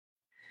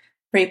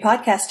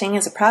Repodcasting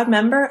is a proud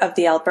member of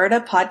the Alberta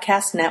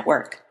Podcast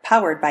Network,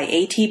 powered by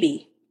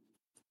ATB.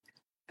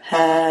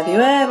 Have you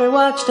ever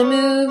watched a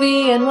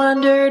movie and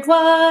wondered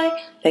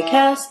why they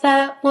cast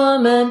that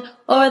woman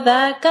or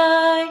that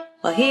guy?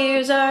 Well,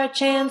 here's our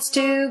chance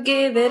to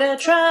give it a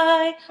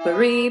try. We're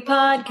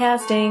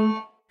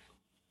Repodcasting.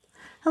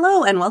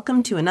 Hello, and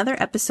welcome to another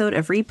episode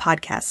of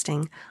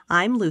Repodcasting.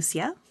 I'm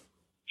Lucia.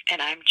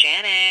 And I'm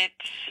Janet.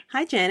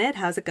 Hi, Janet.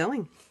 How's it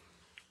going?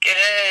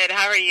 Good.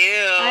 How are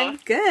you? I'm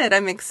good.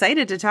 I'm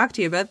excited to talk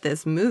to you about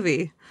this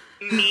movie.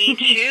 Me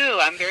too.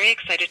 I'm very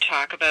excited to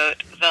talk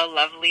about The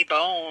Lovely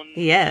Bones.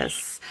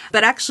 Yes.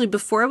 But actually,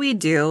 before we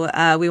do,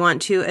 we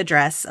want to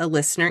address a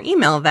listener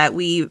email that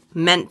we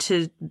meant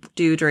to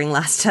do during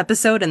last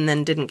episode and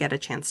then didn't get a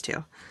chance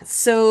to.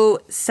 So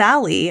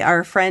Sally,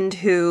 our friend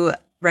who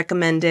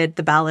recommended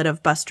The Ballad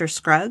of Buster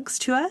Scruggs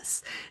to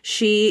us,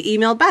 she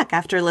emailed back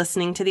after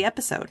listening to the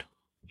episode.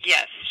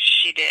 Yes,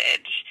 she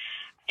did.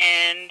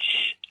 And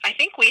I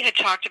think we had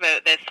talked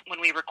about this when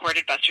we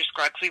recorded Buster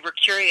Scruggs. We were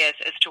curious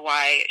as to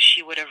why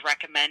she would have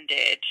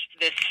recommended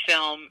this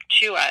film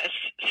to us.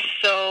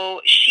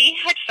 So she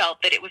had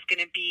felt that it was going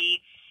to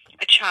be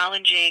a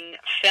challenging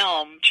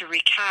film to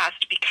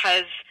recast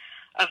because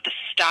of the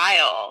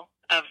style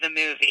of the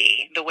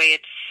movie, the way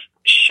it's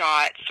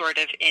shot sort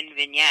of in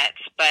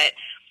vignettes. But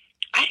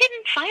I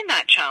didn't find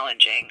that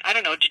challenging. I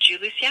don't know. Did you,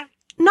 Lucia?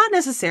 Not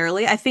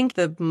necessarily. I think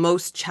the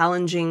most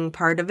challenging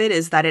part of it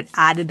is that it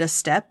added a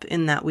step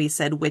in that we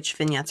said, which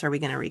vignettes are we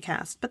going to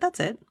recast? But that's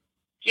it.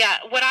 Yeah,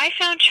 what I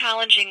found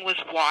challenging was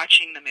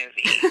watching the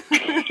movie.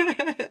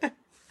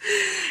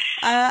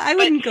 I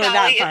wouldn't go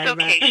Sally, that far. It's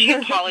okay. She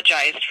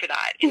apologized for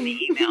that in the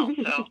email.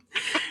 So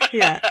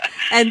yeah.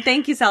 And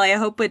thank you, Sally. I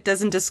hope it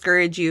doesn't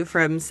discourage you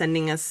from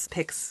sending us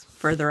pics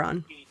further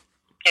on.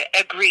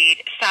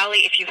 Agreed. Sally,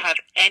 if you have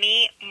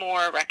any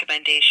more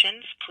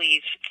recommendations,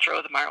 please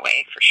throw them our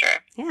way for sure.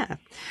 Yeah.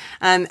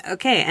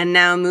 Okay, and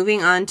now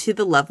moving on to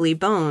The Lovely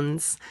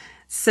Bones.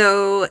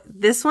 So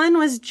this one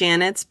was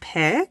Janet's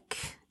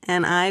pick,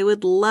 and I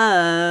would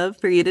love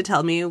for you to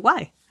tell me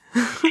why.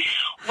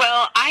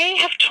 Well, I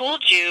have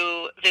told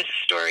you this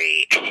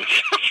story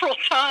several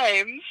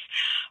times.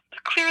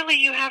 Clearly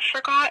you have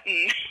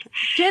forgotten.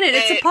 Janet,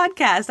 it's a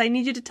podcast. I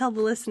need you to tell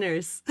the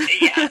listeners.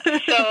 Yeah.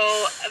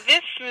 So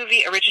this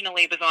movie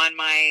originally was on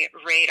my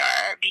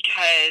radar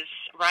because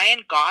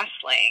Ryan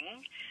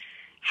Gosling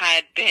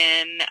had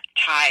been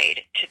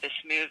tied to this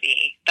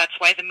movie. That's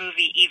why the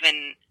movie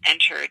even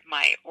entered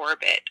my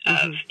orbit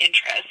of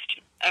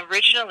interest.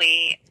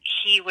 Originally,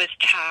 he was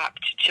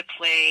tapped to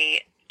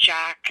play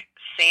Jack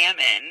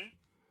Salmon,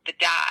 the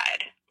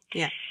dad.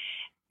 Yeah.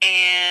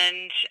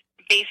 And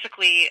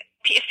basically,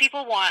 if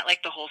people want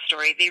like the whole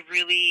story, they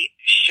really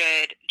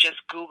should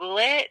just Google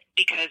it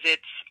because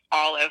it's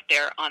all out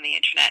there on the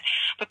internet.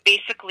 But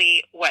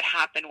basically what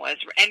happened was,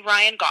 and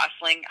Ryan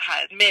Gosling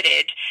has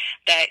admitted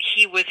that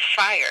he was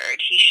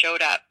fired. He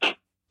showed up to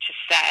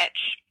set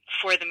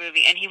for the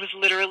movie and he was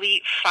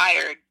literally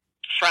fired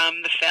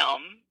from the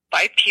film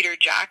by Peter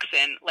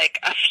Jackson like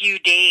a few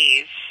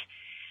days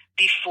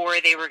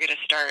before they were going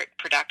to start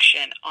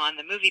production on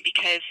the movie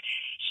because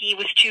he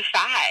was too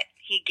fat.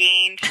 He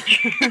gained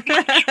too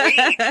much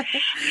weight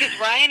because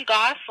Ryan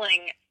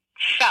Gosling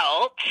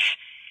felt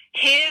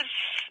his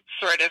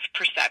sort of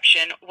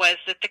perception was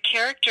that the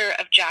character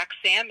of Jack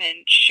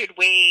Salmon should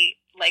weigh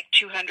like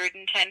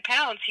 210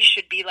 pounds. He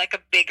should be like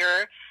a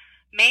bigger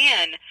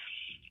man.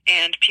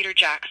 And Peter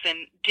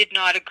Jackson did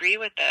not agree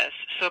with this.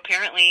 So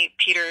apparently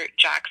Peter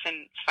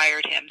Jackson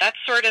fired him. That's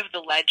sort of the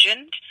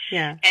legend.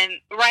 Yeah. And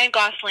Ryan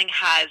Gosling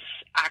has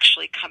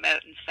actually come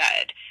out and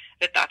said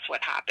that that's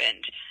what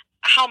happened.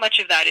 How much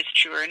of that is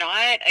true or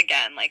not,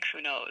 again, like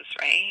who knows,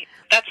 right?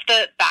 That's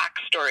the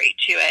backstory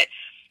to it.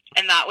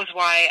 And that was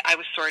why I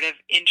was sort of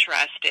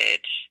interested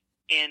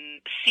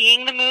in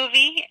seeing the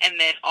movie and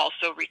then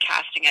also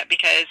recasting it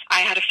because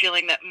I had a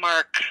feeling that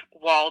Mark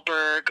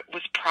Wahlberg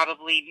was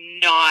probably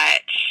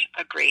not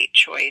a great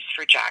choice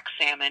for Jack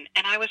Salmon.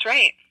 And I was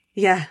right.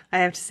 Yeah, I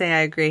have to say I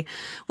agree.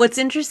 What's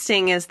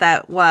interesting is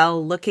that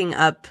while looking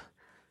up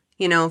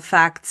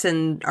facts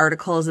and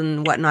articles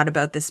and whatnot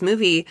about this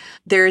movie,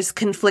 there's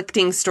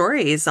conflicting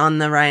stories on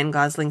the Ryan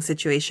Gosling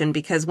situation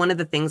because one of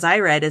the things I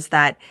read is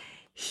that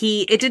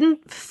it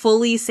didn't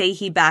fully say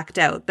he backed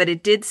out, but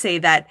it did say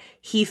that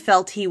he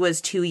felt he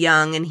was too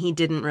young and he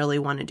didn't really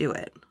want to do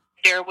it.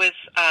 There was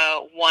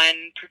one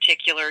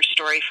particular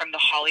story from the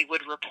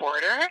Hollywood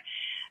Reporter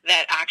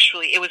that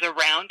actually, it was a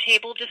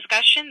roundtable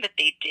discussion that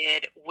they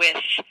did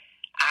with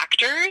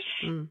actors.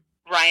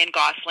 Ryan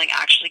Gosling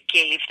actually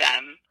gave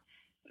them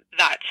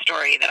that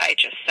story that I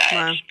just said.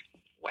 Wow.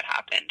 What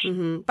happened.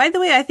 Mm-hmm. By the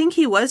way, I think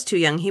he was too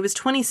young. He was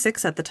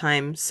 26 at the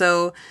time.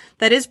 So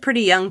that is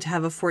pretty young to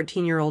have a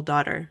 14-year-old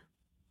daughter.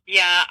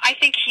 Yeah, I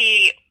think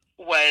he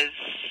was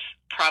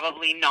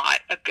probably not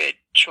a good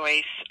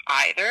choice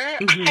either.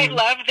 I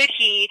love that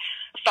he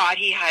thought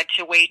he had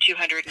to weigh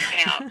 210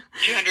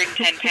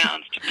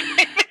 pounds to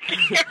play the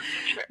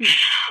character.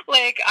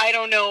 Like, I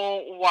don't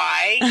know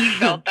why he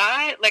felt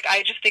that. Like,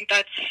 I just think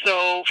that's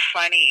so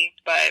funny.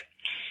 But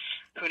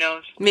Who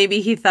knows?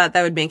 Maybe he thought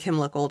that would make him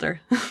look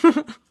older.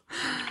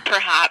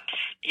 Perhaps,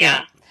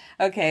 yeah.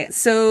 Okay,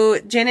 so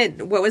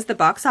Janet, what was the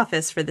box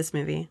office for this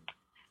movie?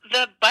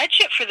 The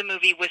budget for the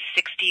movie was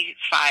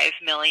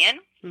 $65 million,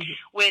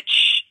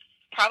 which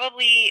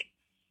probably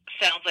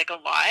sounds like a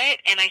lot.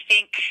 And I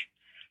think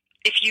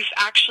if you've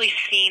actually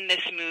seen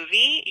this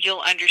movie,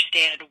 you'll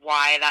understand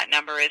why that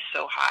number is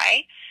so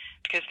high,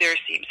 because there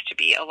seems to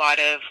be a lot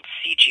of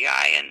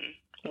CGI and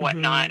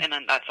whatnot, and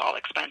then that's all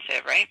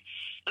expensive, right?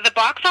 The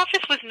box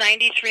office was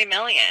 $93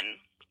 million.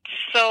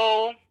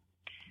 So,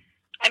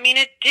 I mean,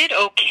 it did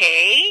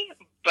okay,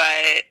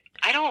 but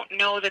I don't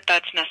know that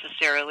that's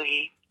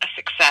necessarily a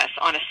success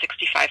on a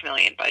 $65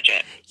 million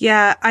budget.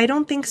 Yeah, I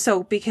don't think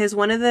so, because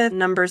one of the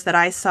numbers that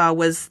I saw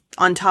was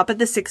on top of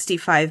the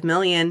 $65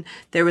 million,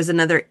 there was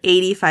another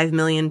 $85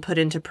 million put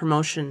into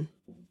promotion,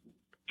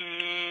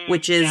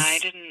 which is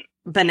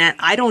banana.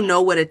 I don't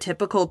know what a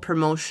typical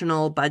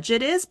promotional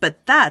budget is,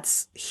 but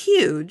that's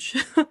huge.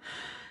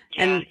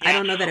 And I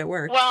don't know that it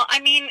worked. Well, I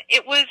mean,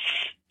 it was,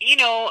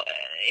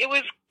 it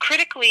was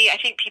critically, I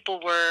think people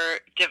were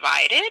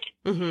divided.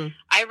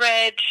 I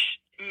read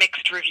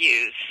mixed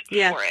reviews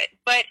for it,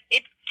 but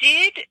it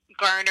did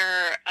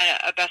garner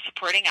a Best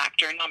Supporting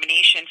Actor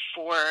nomination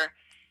for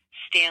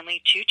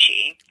Stanley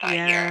Tucci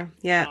that year.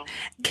 Yeah. So.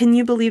 Can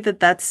you believe that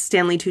that's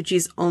Stanley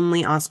Tucci's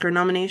only Oscar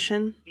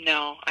nomination?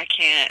 No, I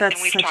can't. That's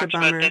and we've such talked a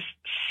bummer. about this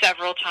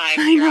several times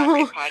here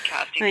on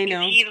Repodcasting. I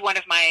know. He's one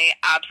of my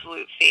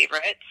absolute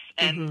favorites,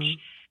 and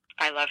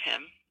I love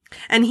him.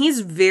 And he's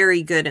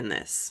very good in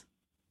this.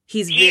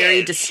 He's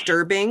very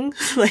disturbing.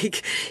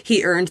 Like,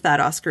 he earned that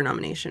Oscar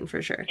nomination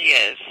for sure. He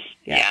is.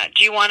 Yeah.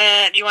 Do you want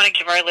to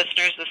give our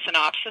listeners the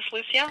synopsis,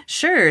 Lucia?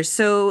 Sure.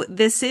 So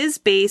this is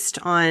based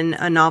on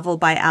a novel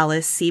by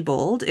Alice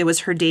Sebold. It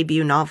was her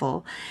debut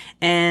novel.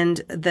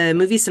 And the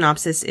movie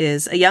synopsis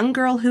is: a young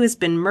girl who has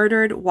been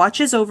murdered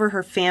watches over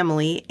her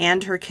family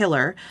and her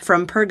killer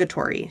from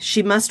purgatory.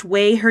 She must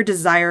weigh her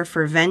desire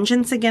for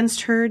vengeance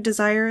against her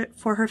desire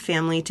for her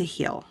family to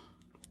heal.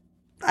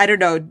 I don't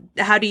know.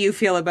 How do you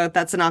feel about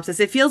that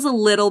synopsis? It feels a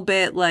little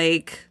bit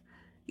like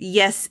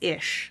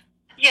yes-ish.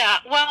 Yeah,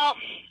 well,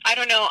 I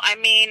don't know. I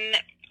mean,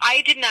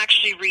 I didn't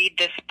actually read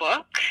this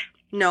book.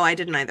 No, I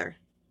didn't either.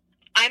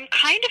 I'm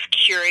kind of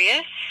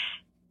curious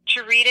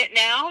to read it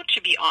now, to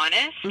be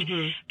honest,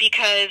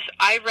 because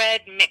I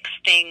read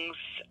mixed things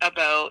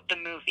about the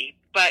movie.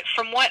 But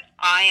from what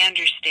I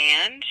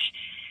understand,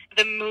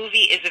 the movie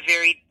is a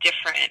very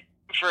different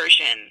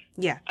version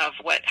of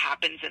what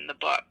happens in the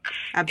book.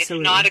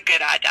 Absolutely. It's not a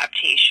good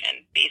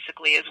adaptation,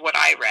 basically, is what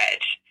I read.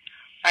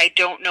 I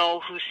don't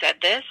know who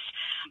said this,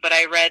 but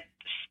I read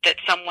that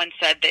someone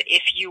said that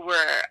if you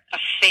were a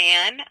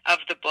fan of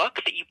the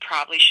book, that you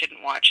probably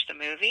shouldn't watch the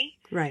movie.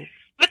 Right.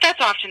 But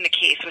that's often the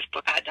case with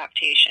book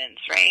adaptations,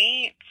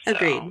 right? So.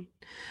 Agreed.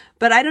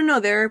 But I don't know,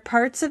 there are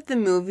parts of the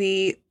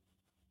movie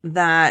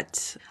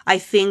that I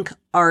think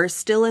are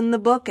still in the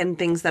book and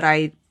things that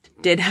I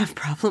did have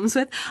problems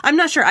with. I'm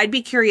not sure. I'd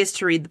be curious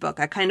to read the book.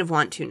 I kind of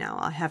want to now,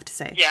 I have to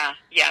say. Yeah,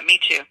 me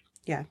too.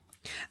 Yeah.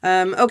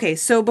 Okay,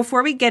 so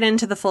before we get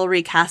into the full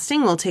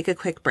recasting, we'll take a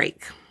quick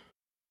break.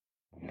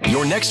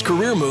 Your next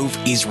career move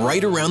is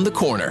right around the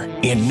corner,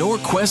 and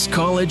Norquest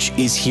College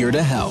is here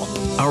to help.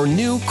 Our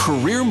new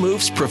Career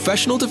Moves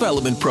professional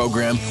development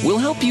program will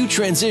help you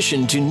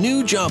transition to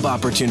new job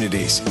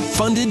opportunities.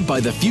 Funded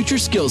by the Future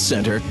Skills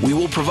Center, we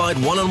will provide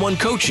one-on-one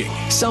coaching,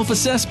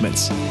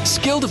 self-assessments,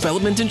 skill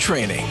development and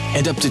training,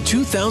 and up to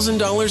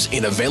 $2,000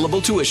 in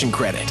available tuition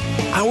credit.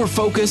 Our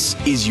focus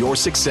is your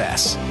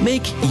success.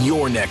 Make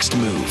your next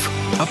move.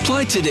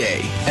 Apply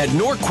today at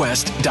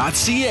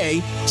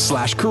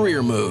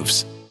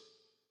norquest.ca/careermoves.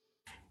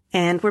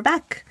 And we're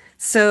back.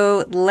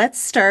 So let's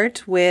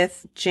start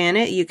with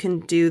Janet. You can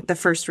do the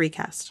first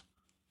recast.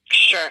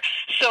 Sure.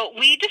 So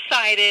we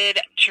decided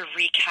to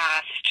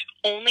recast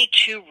only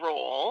 2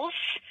 roles,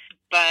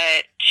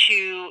 but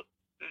 2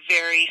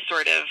 very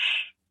sort of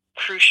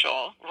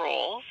crucial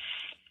roles,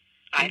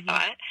 I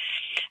thought.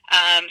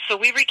 So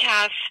we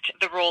recast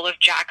the role of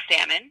Jack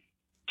Salmon,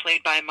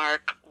 played by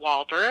Mark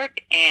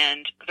Wahlberg,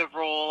 and the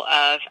role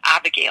of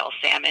Abigail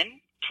Salmon,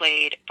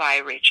 played by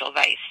Rachel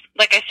Weisz.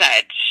 Like I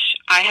said,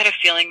 I had a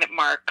feeling that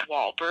Mark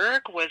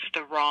Wahlberg was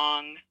the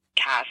wrong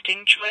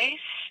casting choice.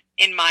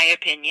 In my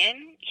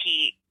opinion,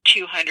 he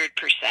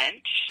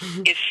 200%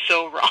 is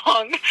so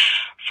wrong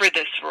for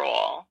this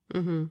role.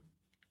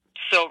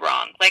 So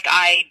wrong. Like,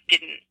 I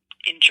didn't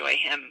enjoy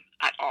him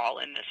at all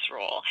in this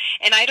role.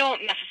 And I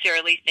don't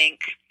necessarily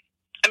think,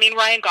 I mean,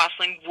 Ryan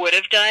Gosling would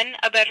have done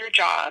a better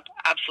job,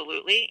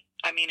 absolutely.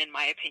 I mean, in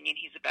my opinion,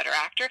 he's a better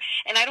actor.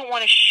 And I don't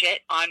want to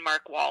shit on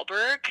Mark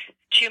Wahlberg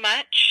too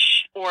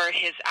much or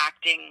his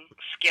acting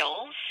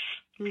skills,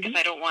 because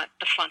I don't want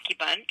the funky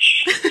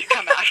bunch to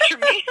come after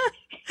me.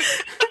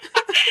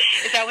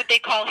 Is that what they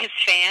call his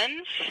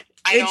fans?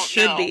 I don't know. It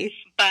should be.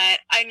 But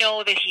I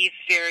know that he's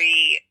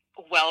very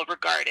well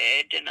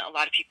regarded and a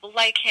lot of people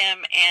like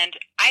him. And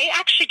I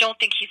actually don't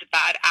think he's a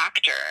bad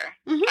actor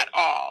at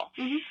all.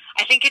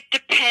 I think it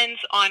depends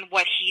on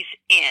what he's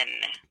in.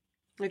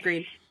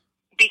 Agreed.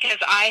 because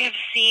I have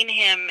seen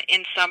him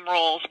in some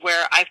roles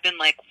where I've been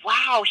like,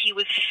 wow, he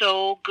was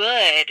so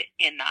good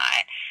in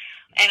that.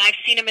 And I've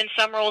seen him in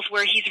some roles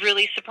where he's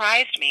really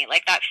surprised me,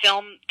 like that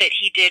film that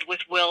he did with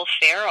Will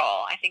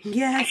Ferrell. I think,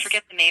 Yes. I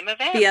forget the name of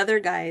it. The Other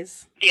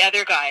Guys. The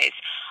Other Guys.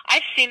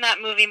 I've seen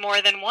that movie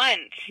more than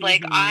once.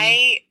 Like,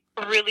 I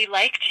really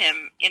liked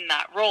him in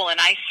that role, and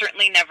I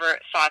certainly never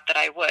thought that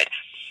I would.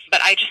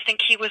 But I just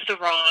think he was the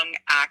wrong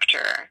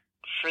actor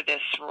for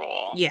this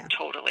role. Yeah.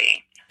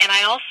 Totally. And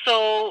I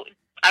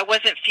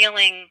wasn't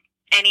feeling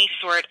any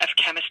sort of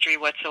chemistry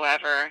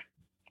whatsoever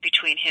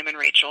between him and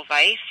Rachel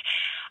Weisz.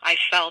 I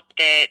felt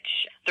that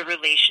the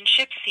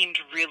relationship seemed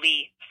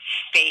really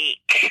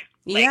fake.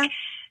 Yeah. Like,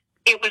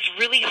 it was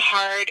really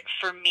hard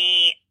for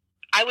me.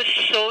 I was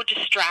so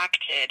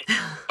distracted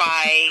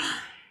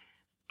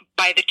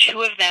by the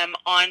two of them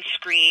on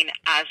screen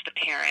as the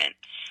parents.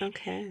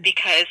 Okay.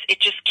 Because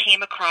it just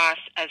came across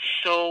as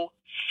so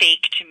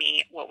fake to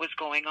me what was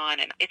going on,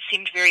 and it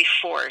seemed very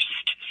forced.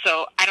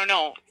 So I don't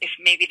know if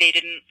maybe they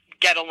didn't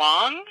get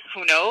along,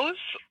 who knows?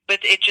 But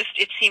it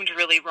seemed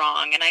really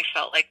wrong, and I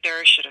felt like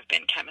there should have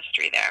been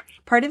chemistry there.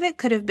 Part of it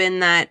could have been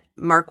that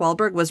Mark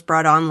Wahlberg was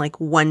brought on like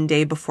one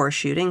day before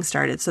shooting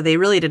started, so they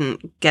really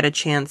didn't get a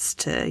chance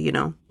to,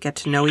 get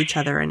to know each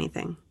other or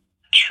anything.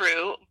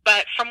 True,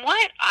 but from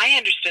what I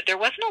understood, there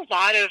wasn't a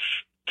lot of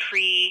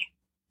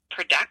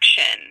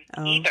pre-production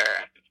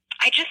either.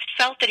 I just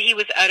felt that he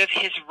was out of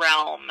his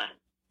realm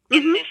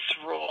in this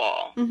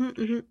role.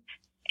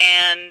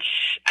 And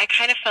I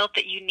kind of felt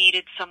that you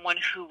needed someone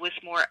who was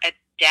more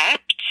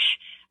adept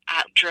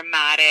at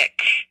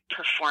dramatic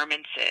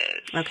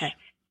performances. Okay.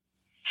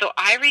 So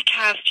I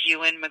recast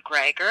Ewan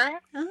McGregor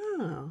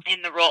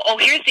in the role. Oh,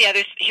 here was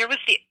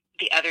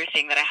the other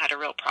thing that I had a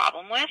real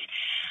problem with.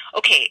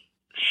 Okay,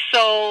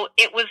 so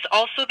it was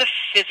also the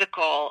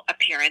physical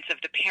appearance of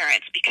the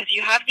parents, because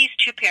you have these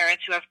two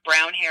parents who have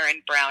brown hair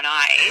and brown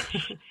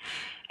eyes,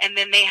 and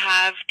then they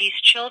have these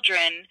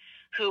children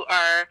who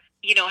are,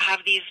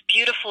 have these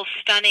beautiful,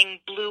 stunning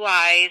blue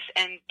eyes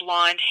and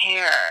blonde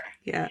hair.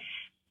 Yeah.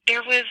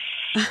 There was,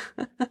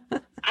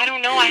 I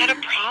don't know, I had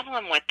a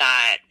problem with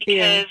that,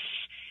 because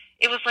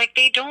it was like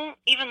they don't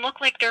even look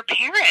like their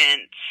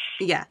parents.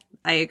 Yeah,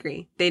 I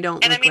agree. They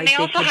don't and look like they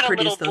also had a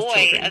little boy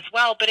children as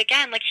well, but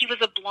again, like he was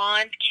a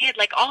blonde kid.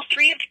 Like all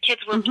three of the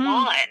kids were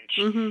blonde,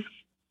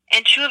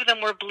 and two of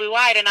them were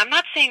blue-eyed. And I'm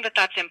not saying that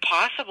that's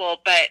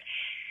impossible, but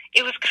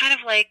it was kind of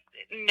like,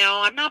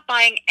 no, I'm not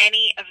buying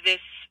any of this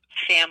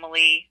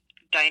family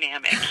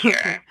dynamic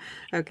here.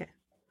 Okay.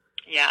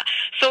 Yeah.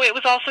 So it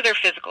was also their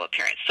physical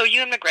appearance. So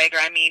Ewan McGregor,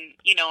 I mean,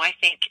 I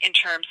think in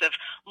terms of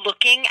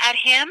looking at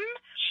him,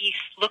 he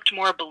looked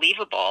more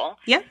believable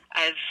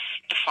as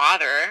the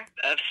father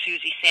of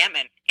Susie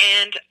Salmon.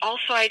 And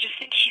also, I just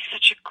think he's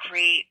such a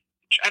great,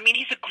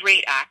 he's a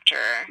great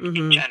actor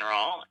in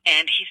general,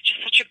 and he's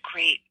just such a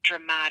great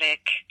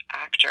dramatic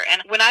actor.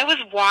 And when I was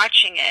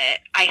watching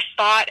it, I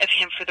thought of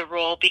him for the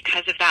role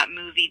because of that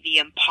movie, The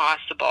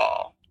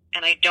Impossible.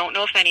 And I don't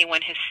know if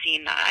anyone has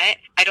seen that.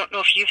 I don't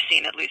know if you've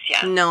seen it,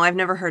 Lucia. No, I've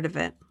never heard of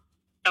it.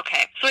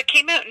 Okay. So it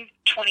came out in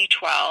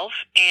 2012,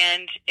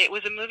 and it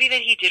was a movie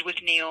that he did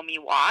with Naomi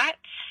Watts.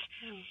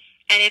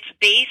 And it's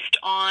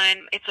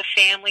a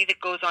family that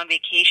goes on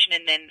vacation,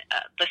 and then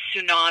the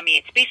tsunami.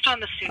 It's based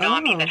on the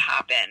tsunami that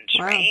happened,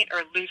 right?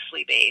 Or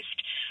loosely based.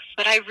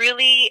 But I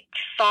really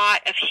thought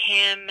of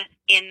him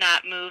in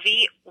that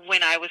movie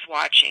when I was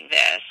watching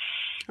this.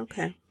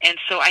 Okay. And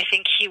so I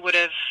think he would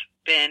have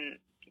been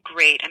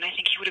great, and I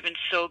think he would have been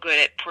so good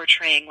at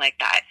portraying like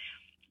that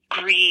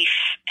grief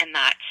and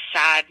that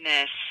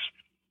sadness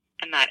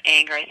and that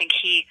anger. I think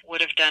he would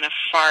have done a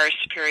far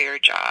superior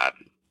job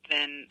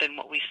than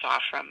what we saw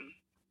from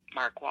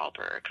Mark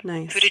Wahlberg.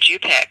 Nice. Who did you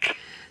pick?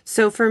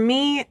 So for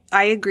me,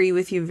 I agree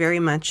with you very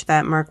much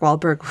that Mark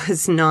Wahlberg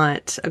was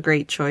not a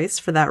great choice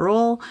for that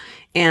role.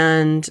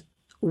 And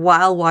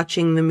while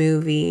watching the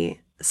movie,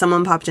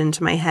 someone popped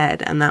into my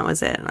head, and that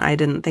was it. I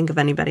didn't think of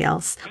anybody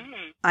else.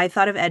 I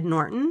thought of Ed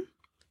Norton.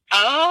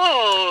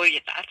 Oh,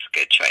 yeah, that's a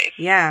good choice.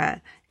 Yeah,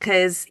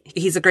 because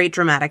he's a great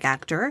dramatic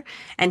actor,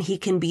 and he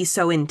can be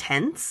so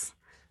intense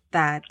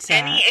that...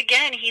 and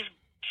he's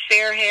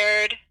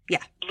fair-haired,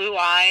 blue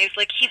eyes.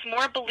 Like, he's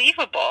more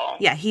believable.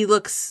 Yeah, he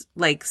looks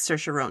like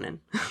Saoirse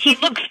Ronan. He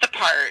looks the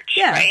part,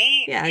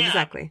 right? Yeah,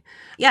 exactly.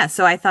 Yeah,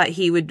 so I thought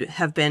he would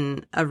have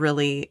been a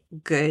really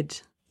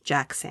good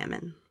Jack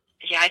Salmon.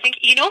 Yeah, I think,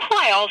 who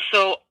I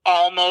also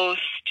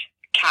almost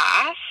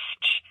cast?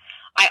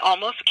 I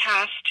almost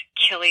cast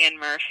Cillian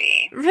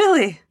Murphy.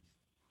 Really?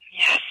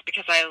 Yes,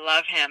 because I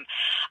love him.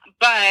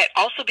 But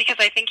also because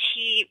I think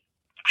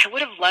I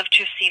would have loved to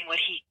have seen what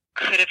he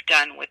could have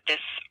done with this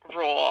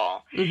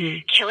role.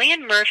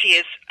 Cillian Murphy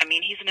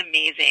he's an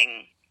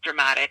amazing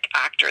dramatic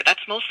actor.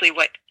 That's mostly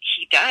what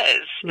he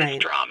does, is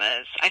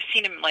dramas. I've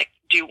seen him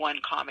do one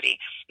comedy.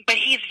 But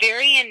he's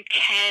very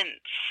intense.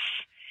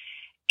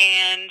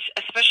 And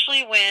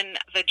especially when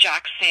the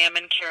Jack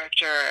Salmon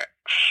character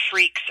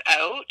freaks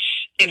out,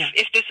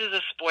 If this is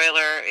a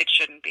spoiler, it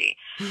shouldn't be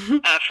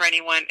for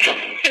anyone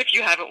if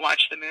you haven't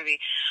watched the movie.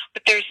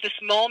 But there's this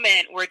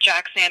moment where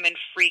Jack Salmon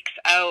freaks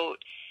out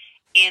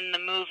in the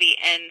movie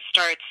and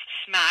starts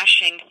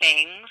smashing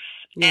things.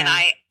 Yeah. And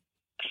I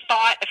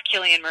thought of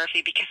Cillian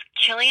Murphy because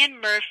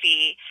Cillian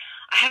Murphy,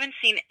 I haven't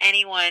seen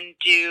anyone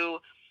do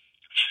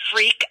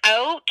freak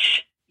out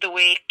the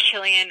way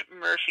Cillian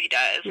Murphy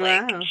does.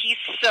 Wow. Like, he's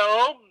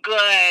so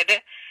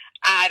good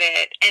at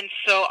it. And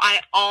so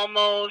I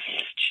almost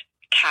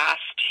cast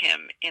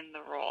him in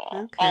the role.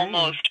 Okay.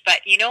 Almost. But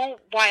you know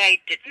why I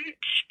didn't?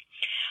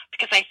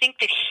 Because I think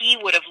that he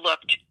would have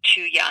looked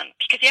too young.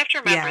 Because you have to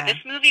remember,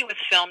 this movie was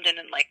filmed in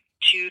like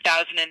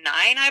 2009,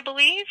 I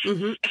believe.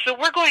 Mm-hmm. So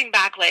we're going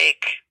back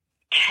like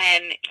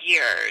 10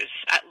 years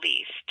at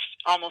least,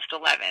 almost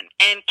 11.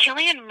 And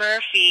Cillian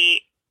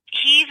Murphy,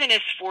 he's in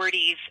his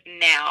 40s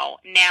now.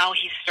 Now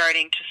he's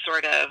starting to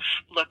sort of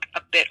look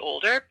a bit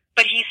older,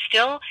 but he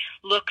still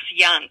looks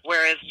young,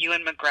 whereas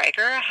Ewan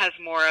McGregor has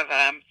more of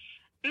a,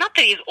 not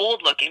that he's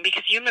old looking,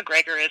 because Ewan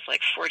McGregor is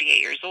like 48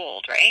 years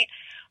old, right?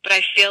 But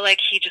I feel like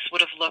he just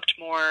would have looked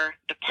more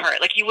the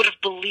part. Like, you would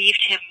have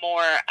believed him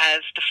more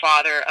as the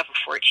father of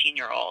a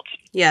 14-year-old.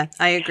 Yeah,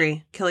 I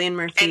agree. Cillian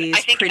Murphy's and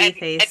I think pretty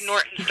face. Ed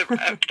Norton's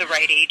the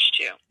right age,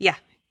 too. Yeah.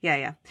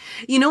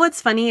 You know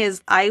what's funny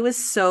is I was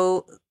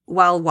so,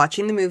 while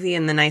watching the movie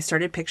and then I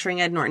started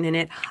picturing Ed Norton in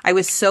it, I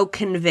was so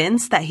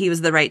convinced that he was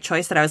the right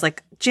choice that I was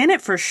like,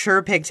 Janet for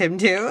sure picked him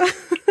too.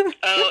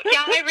 Oh,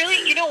 yeah, I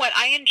really, you know what,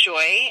 I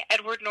enjoy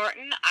Edward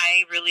Norton.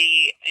 I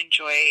really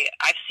enjoy,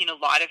 I've seen a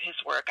lot of his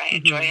work. I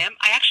enjoy him.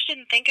 I actually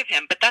didn't think of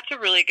him, but that's a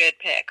really good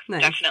pick.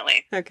 Nice.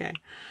 Definitely.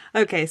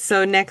 Okay,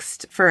 so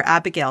next for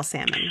Abigail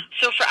Salmon.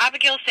 So for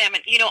Abigail Salmon,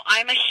 you know,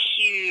 I'm a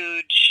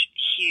huge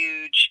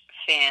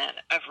fan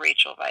of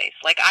Rachel Weisz.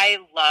 Like, I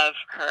love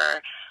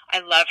her. I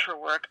love her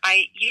work.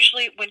 I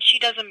usually, when she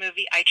does a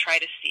movie, I try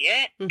to see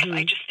it because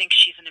I just think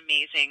she's an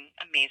amazing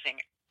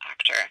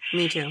actor.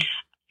 Me too.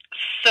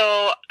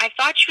 So I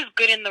thought she was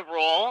good in the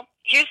role.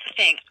 Here's the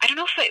thing. I don't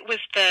know if it was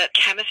the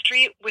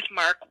chemistry with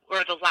Mark,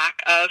 or the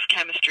lack of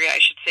chemistry, I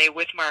should say,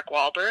 with Mark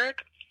Wahlberg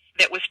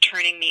that was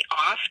turning me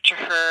off to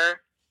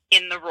her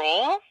in the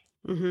role.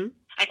 Mm-hmm.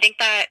 I think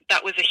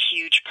that was a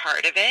huge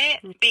part of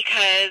it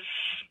because,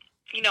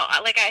 you know,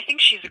 like, I think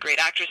she's a great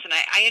actress and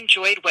I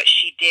enjoyed what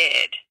she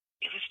did.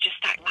 It was just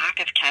that lack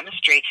of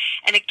chemistry.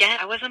 And again,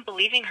 I wasn't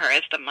believing her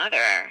as the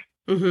mother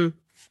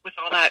with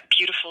all that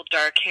beautiful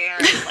dark hair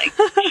and like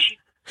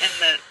and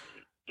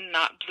the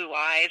not blue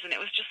eyes. And it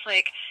was just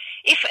like,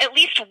 if at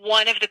least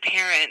one of the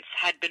parents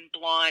had been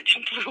blonde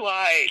and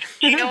blue-eyed.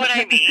 Do you know what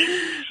I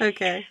mean?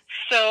 Okay.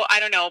 So I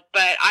don't know,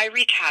 but I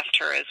recast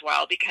her as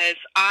well because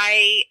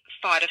I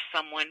thought of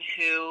someone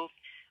who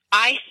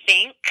I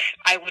think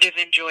I would have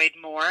enjoyed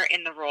more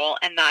in the role,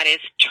 and that is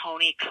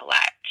Toni Collette.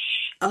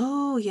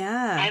 Oh,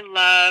 yeah. I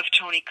love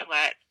Toni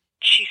Collette.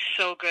 She's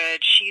so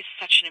good. She's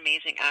such an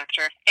amazing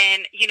actor.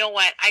 And you know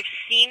what? I've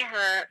seen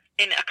her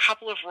in a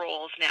couple of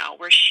roles now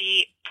where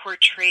she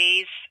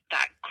portrays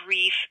that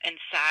grief and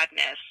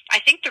sadness. I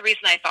think the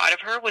reason I thought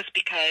of her was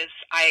because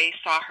I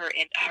saw her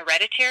in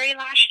Hereditary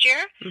last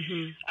year,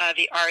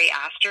 the Ari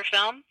Aster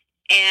film.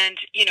 And,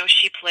 you know,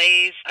 she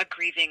plays a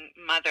grieving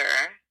mother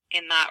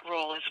in that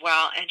role as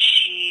well. And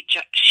she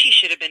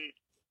should have been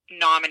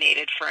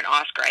nominated for an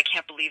Oscar. I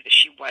can't believe that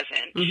she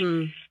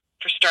wasn't.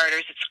 For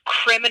starters, it's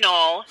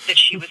criminal that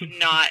she was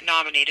not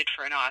nominated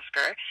for an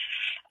Oscar.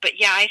 But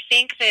yeah, I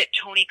think that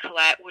Toni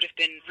Collette would have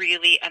been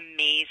really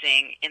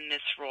amazing in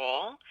this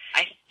role.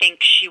 I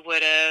think she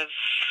would have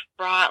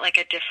brought like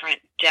a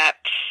different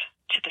depth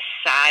to the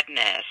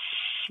sadness.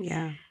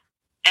 Yeah.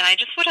 And I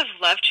just would have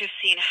loved to have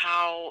seen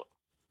how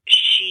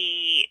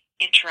she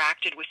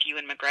interacted with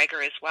Ewan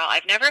McGregor as well.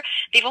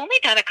 They've only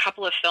done a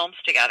couple of films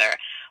together,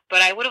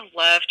 but I would have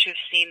loved to have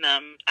seen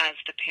them as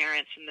the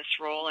parents in this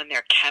role and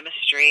their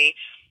chemistry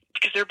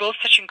because they're both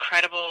such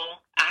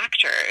incredible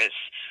actors.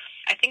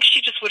 I think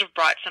she just would have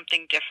brought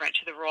something different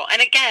to the role.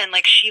 And again,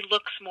 like, she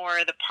looks more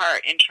the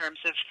part in terms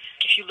of,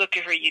 if you look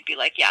at her, you'd be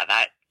like, yeah,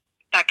 that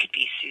could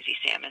be Susie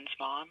Salmon's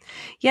mom.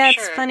 Yeah,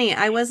 it's funny.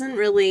 I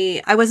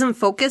wasn't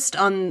focused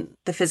on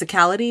the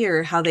physicality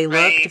or how they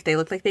looked, if they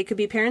looked like they could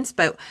be parents.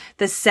 But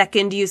the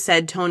second you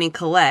said Toni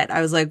Collette, I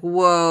was like,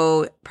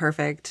 whoa,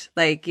 perfect.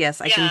 Like, yes,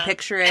 I can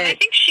picture it. And I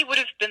think she would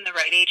have been the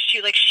right age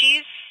too. Like,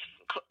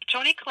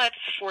 Toni Collette's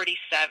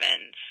 47,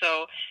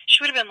 so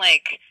she would have been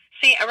like,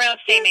 around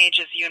the same age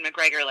as Ewan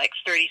McGregor, like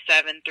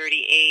 37,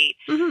 38.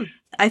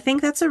 I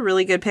think that's a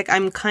really good pick.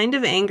 I'm kind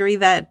of angry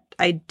that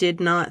I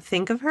did not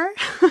think of her.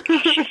 Oh,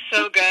 she's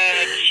so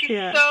good. She's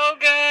so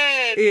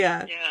good.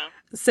 Yeah.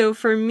 So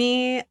for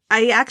me,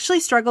 I actually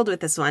struggled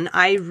with this one.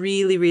 I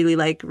really, really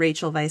like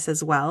Rachel Weisz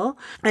as well.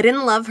 I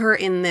didn't love her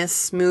in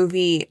this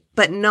movie,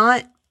 but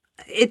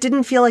it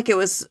didn't feel like it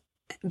was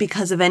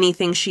because of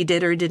anything she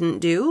did or didn't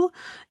do.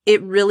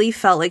 It really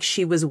felt like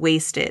she was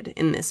wasted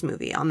in this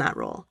movie on that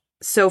role.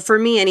 So for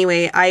me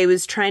anyway, I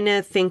was trying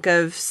to think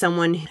of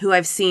someone who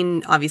I've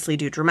seen obviously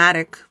do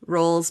dramatic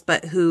roles,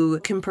 but who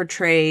can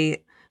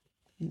portray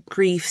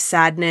grief,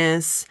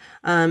 sadness.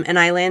 And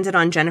I landed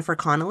on Jennifer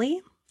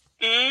Connelly.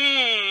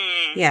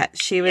 Yeah,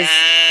 she was.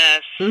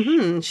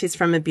 Yes. She's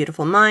from A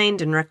Beautiful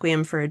Mind and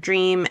Requiem for a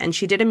Dream. And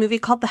she did a movie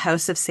called The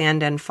House of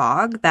Sand and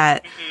Fog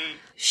that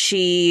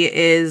she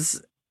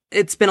is.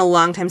 It's been a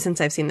long time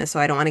since I've seen this, so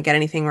I don't want to get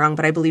anything wrong,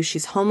 but I believe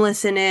she's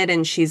homeless in it,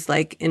 and she's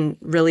like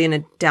really in a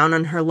down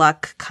on her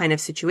luck kind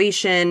of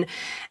situation.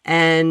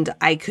 And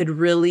I could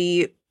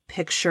really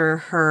picture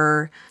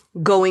her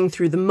going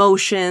through the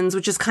motions,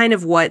 which is kind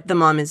of what the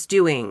mom is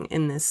doing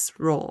in this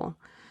role.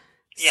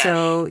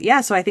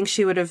 Yes. So I think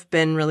she would have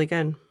been really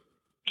good.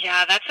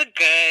 Yeah, that's a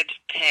good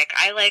pick.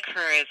 I like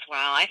her as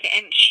well.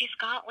 And she's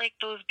got like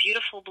those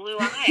beautiful blue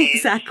eyes.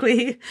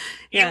 Exactly.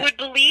 Yeah. You would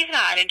believe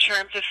that in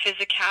terms of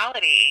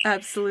physicality.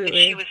 Absolutely. That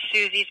she was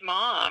Susie's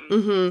mom.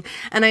 Mm-hmm.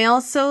 And I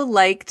also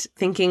liked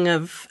thinking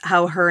of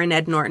how her and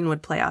Ed Norton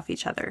would play off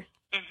each other.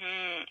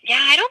 Mm-hmm. Yeah,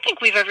 I don't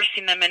think we've ever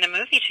seen them in a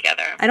movie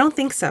together. I don't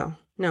think so.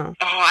 No.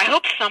 Oh, I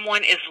hope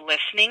someone is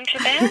listening to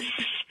this.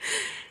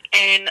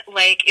 And,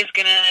 like, is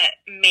going to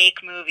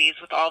make movies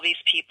with all these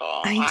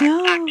people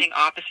acting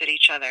opposite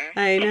each other.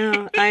 I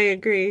know. I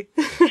agree.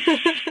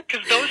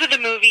 Because those are the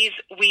movies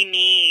we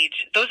need.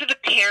 Those are the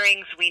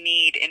pairings we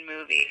need in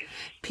movies.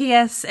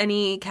 P.S.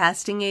 Any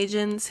casting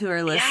agents who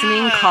are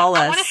listening, call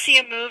us. I want to see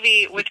a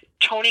movie with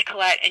Toni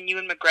Collette and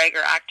Ewan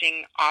McGregor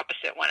acting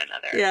opposite one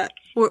another. Yeah.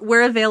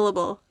 We're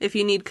available if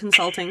you need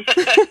consulting.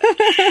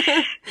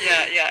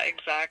 Yeah,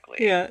 exactly.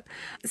 Yeah.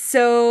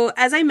 So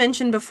as I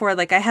mentioned before,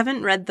 like I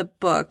haven't read the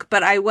book,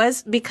 but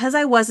because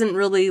I wasn't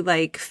really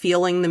like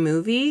feeling the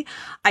movie,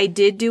 I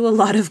did do a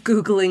lot of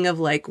Googling of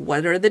like,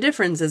 what are the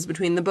differences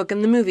between the book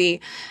and the movie?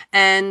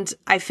 And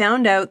I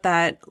found out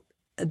that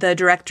the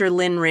director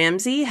Lynn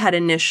Ramsey had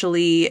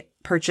initially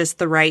purchased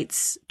the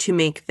rights to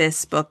make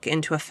this book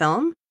into a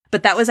film,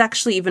 but that was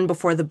actually even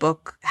before the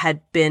book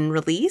had been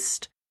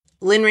released.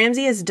 Lynn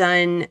Ramsey has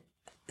done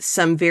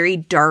some very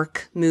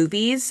dark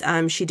movies.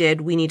 She did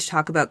We Need to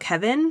Talk About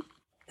Kevin.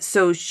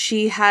 So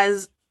she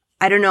has,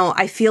 I don't know,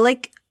 I feel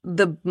like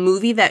the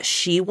movie that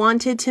she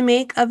wanted to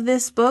make of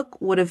this book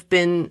would have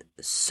been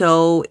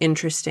so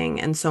interesting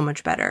and so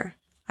much better.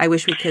 I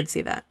wish we could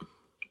see that.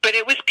 But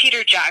it was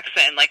Peter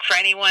Jackson. Like for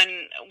anyone,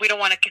 we don't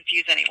want to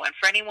confuse anyone.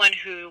 For anyone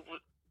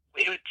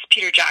it was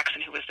Peter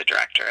Jackson who was the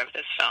director of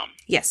this film.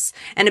 Yes.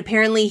 And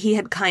apparently he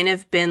had kind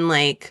of been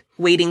like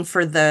waiting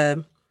for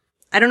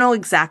I don't know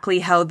exactly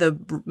how the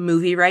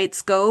movie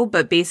rights go,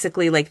 but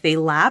basically like they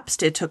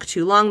lapsed. It took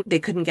too long. They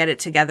couldn't get it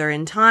together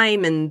in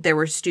time. And there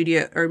were somebody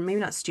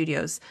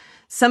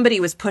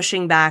was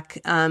pushing back,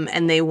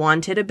 and they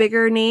wanted a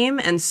bigger name.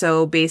 And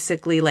so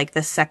basically like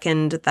the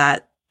second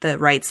that the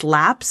rights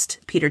lapsed,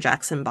 Peter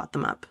Jackson bought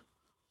them up.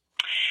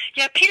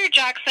 Yeah, Peter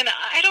Jackson,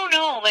 I don't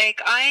know.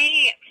 Like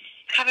I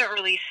haven't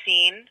really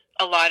seen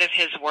a lot of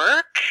his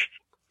work.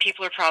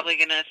 People are probably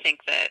going to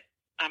think that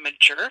I'm a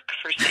jerk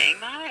for saying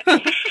that.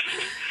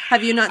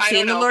 Have you not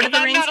seen the Lord of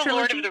the Rings trilogy? I'm not a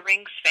Lord of the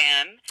Rings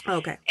fan.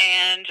 Okay.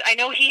 And I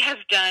know he has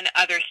done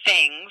other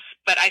things,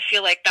 but I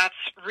feel like that's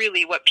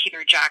really what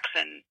Peter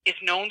Jackson is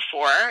known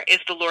for, is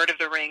the Lord of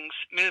the Rings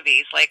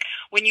movies. Like,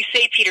 when you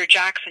say Peter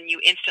Jackson,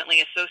 you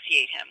instantly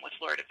associate him with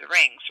Lord of the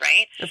Rings,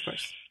 right? Of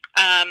course.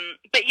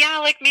 But yeah,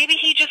 like, maybe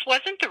he just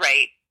wasn't the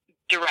right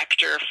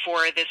director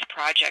for this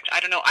project. I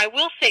don't know. I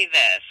will say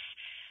this.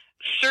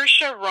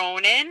 Saoirse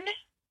Ronan,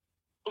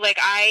 like,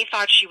 I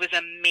thought she was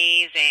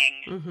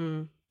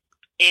amazing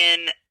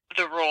in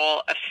the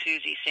role of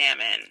Susie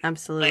Salmon.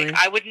 Absolutely. Like,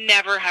 I would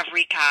never have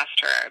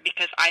recast her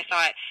because I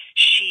thought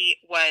she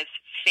was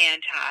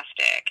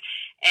fantastic.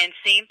 And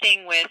same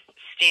thing with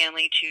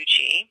Stanley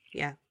Tucci.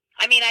 Yeah.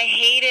 I mean, I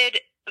hated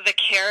the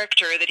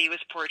character that he was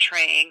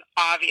portraying,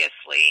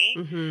 obviously.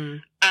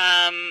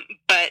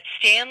 But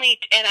Stanley,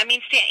 and I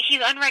mean,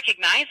 he's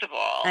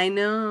unrecognizable. I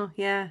know,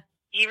 yeah.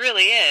 He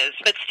really is.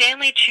 But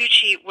Stanley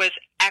Tucci was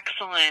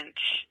excellent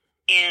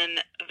in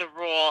the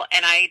role,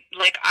 and I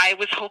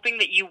was hoping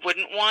that you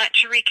wouldn't want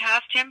to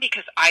recast him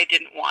because I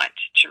didn't want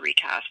to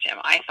recast him.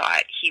 I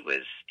thought he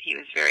was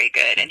very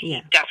good, and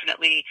he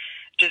definitely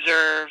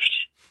deserved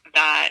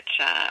that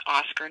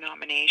Oscar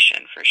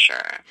nomination for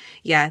sure.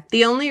 Yeah.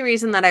 The only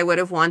reason that I would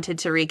have wanted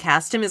to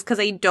recast him is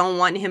because I don't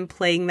want him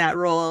playing that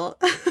role.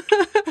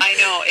 I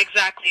know,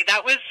 exactly.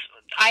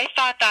 I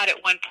thought that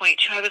at one point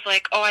too. I was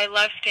like, oh, I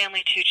love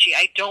Stanley Tucci.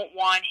 I don't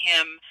want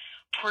him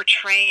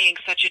portraying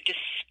such a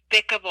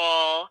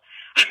despicable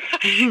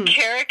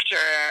character,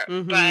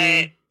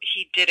 but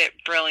he did it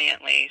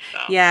brilliantly. So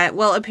yeah,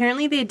 well,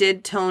 apparently they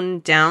did tone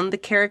down the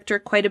character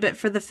quite a bit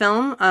for the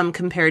film,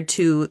 compared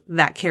to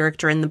that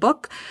character in the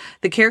book.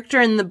 The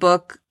character in the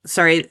book,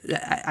 sorry,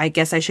 I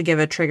guess I should give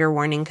a trigger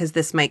warning because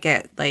this might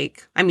get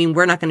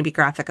we're not going to be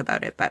graphic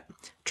about it, but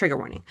trigger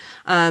warning.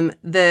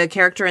 The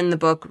character in the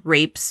book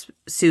rapes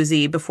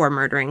Susie before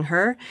murdering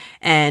her,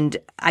 and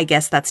I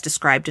guess that's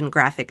described in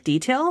graphic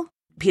detail.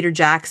 Peter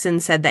Jackson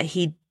said that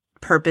he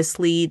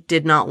purposely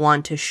did not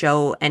want to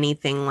show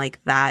anything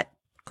like that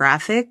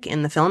graphic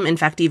in the film. In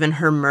fact, even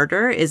her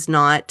murder it's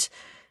not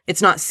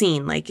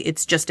seen, like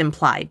it's just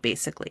implied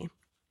basically.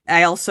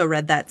 I also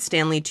read that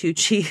Stanley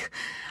Tucci,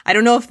 I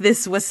don't know if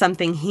this was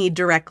something he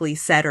directly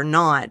said or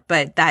not,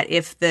 but that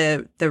if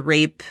the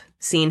rape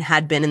scene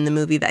had been in the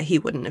movie, that he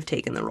wouldn't have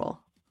taken the role.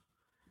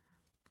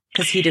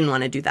 Because he didn't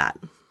want to do that.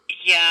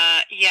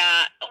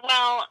 Yeah.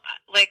 Well,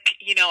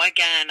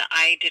 again,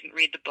 I didn't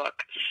read the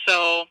book,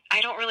 so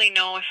I don't really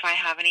know if I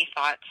have any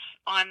thoughts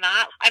on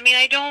that. I mean,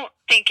 I don't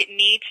think it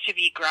needs to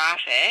be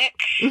graphic.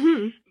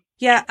 Mm-hmm.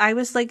 Yeah, I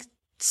was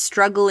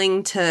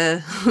struggling to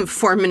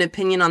form an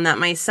opinion on that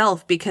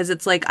myself, because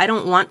it's I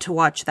don't want to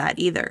watch that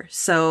either.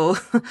 So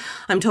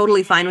I'm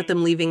totally fine with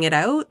them leaving it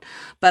out.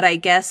 But I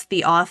guess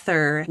the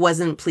author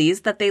wasn't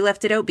pleased that they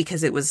left it out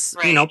because it was,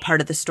 right. Part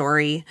of the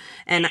story.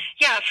 And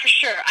yeah, for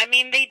sure. I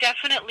mean, they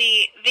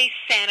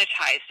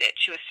sanitized it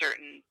to a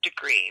certain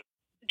degree.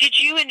 Did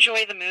you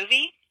enjoy the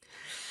movie?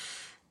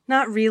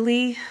 Not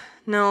really.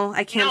 No,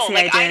 I can't say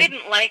I did. I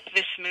didn't like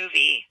this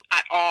movie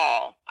at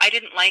all. I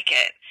didn't like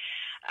it.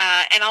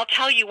 And I'll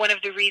tell you one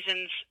of the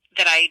reasons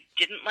that I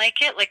didn't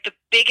like it. The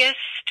biggest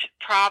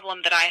problem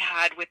that I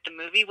had with the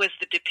movie was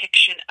the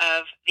depiction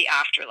of the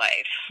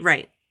afterlife.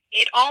 Right.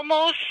 It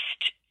almost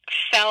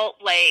felt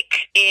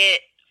like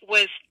it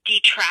was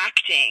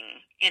detracting,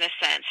 in a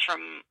sense,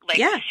 from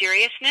the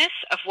seriousness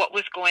of what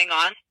was going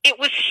on. It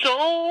was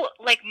so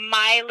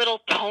My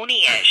Little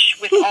Pony-ish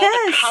with all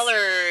the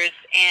colors,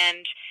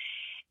 and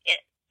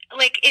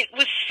it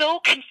was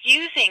so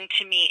confusing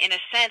to me in a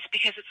sense,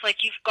 because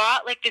it's you've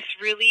got this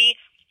really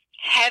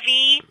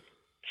heavy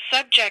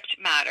subject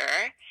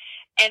matter,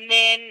 and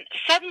then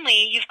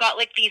suddenly you've got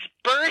these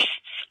bursts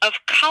of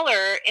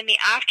color in the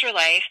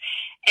afterlife,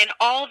 and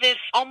all this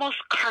almost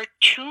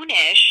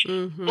cartoonish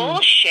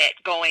bullshit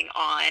going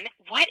on.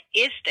 What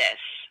is this?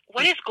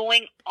 What is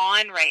going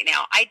on right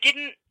now? I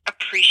didn't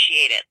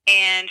appreciate it,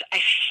 and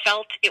I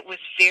felt it was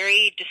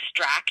very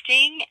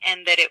distracting,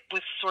 and that it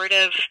was sort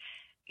of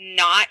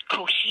not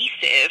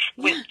cohesive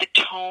with the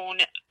tone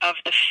of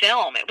the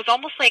film. It was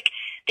almost like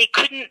they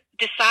couldn't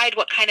decide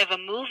what kind of a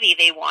movie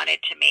they wanted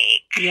to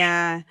make.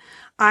 Yeah.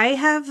 I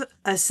have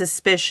a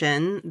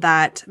suspicion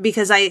that,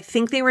 because I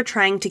think they were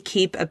trying to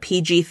keep a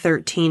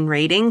PG-13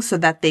 rating so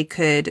that they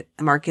could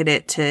market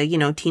it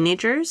to,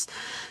 teenagers.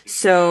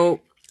 So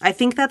I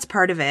think that's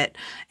part of it.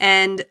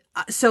 And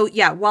so,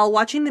 while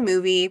watching the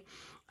movie,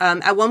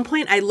 at one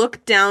point I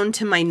looked down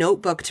to my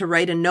notebook to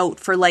write a note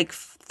for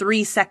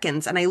 3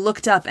 seconds, and I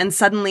looked up, and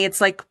suddenly it's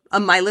a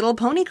My Little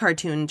Pony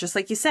cartoon, just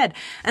like you said.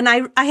 And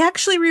I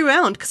actually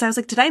rewound, because I was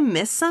did I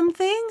miss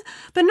something?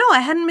 But no, I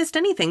hadn't missed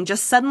anything.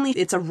 Just suddenly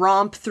it's a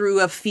romp through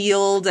a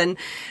field, and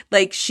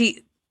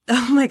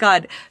oh my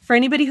God, for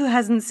anybody who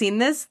hasn't seen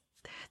this,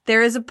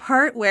 there is a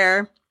part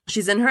where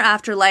she's in her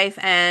afterlife,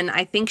 and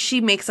I think she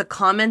makes a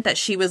comment that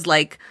she was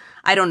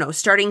I don't know,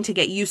 starting to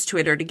get used to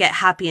it or to get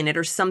happy in it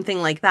or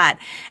something like that.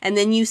 And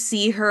then you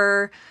see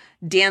her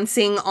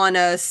dancing on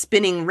a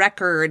spinning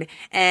record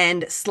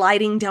and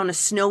sliding down a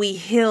snowy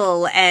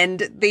hill,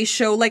 and they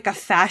show a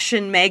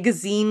fashion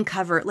magazine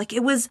cover.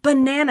 It was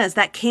bananas.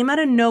 That came out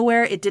of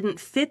nowhere. It didn't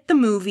fit the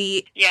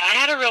movie. Yeah, I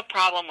had a real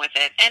problem with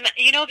it. And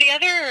the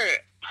other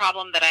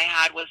problem that I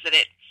had was that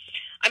it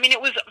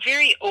was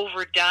very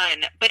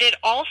overdone, but it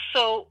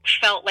also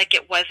felt like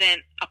it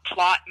wasn't a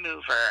plot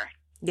mover.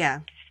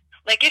 Yeah.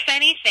 If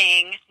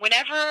anything,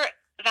 whenever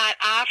that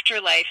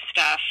afterlife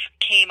stuff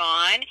came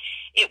on,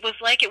 it was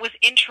it was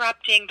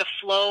interrupting the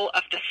flow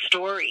of the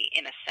story,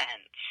 in a sense.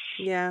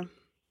 Yeah.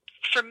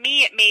 For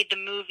me, it made the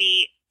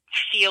movie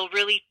feel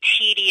really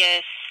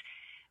tedious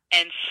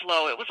and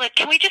slow. It was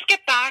can we just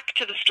get back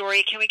to the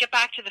story? Can we get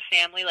back to the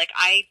family?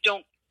 I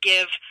don't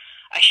give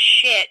a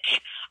shit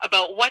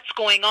about what's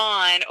going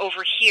on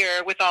over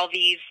here with all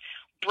these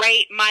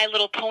bright My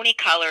Little Pony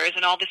colors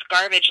and all this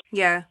garbage.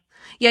 Yeah.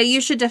 Yeah,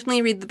 you should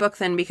definitely read the book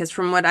then, because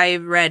from what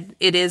I've read,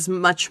 it is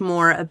much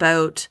more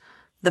about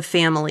the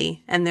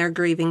family and their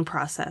grieving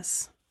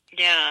process.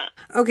 Yeah.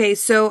 Okay,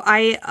 so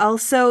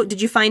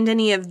did you find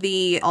any of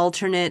the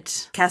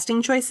alternate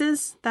casting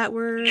choices that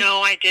were? No,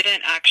 I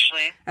didn't,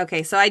 actually.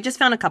 Okay, so I just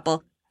found a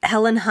couple.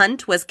 Helen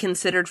Hunt was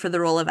considered for the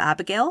role of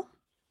Abigail.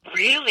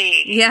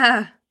 Really?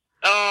 Yeah.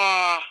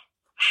 Oh,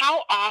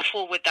 how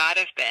awful would that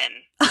have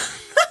been?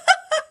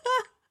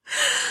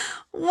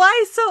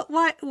 Why so?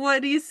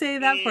 What do you say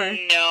that for?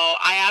 No,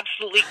 I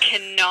absolutely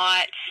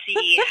cannot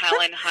see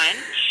Helen Hunt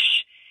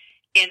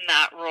in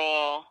that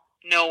role.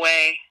 No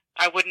way.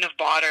 I wouldn't have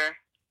bought her.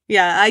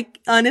 Yeah,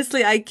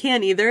 I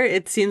can't either.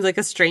 It seems like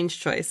a strange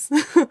choice.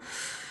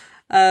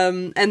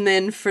 And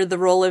then for the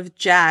role of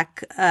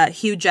Jack,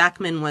 Hugh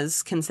Jackman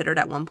was considered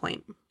at one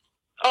point.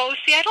 Oh,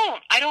 see,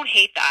 I don't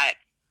hate that.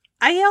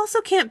 I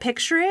also can't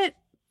picture it,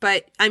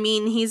 but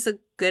he's a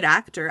good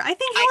actor. I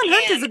think Helen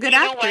Hunt is a good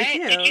actor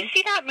too. Did you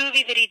see that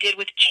movie that he did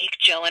with Jake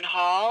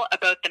Gyllenhaal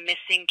about the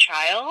missing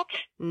child?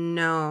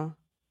 No.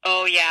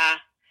 Oh yeah.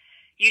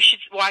 You should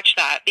watch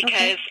that,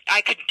 because I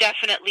could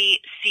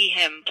definitely see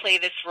him play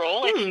this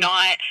role.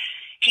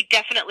 He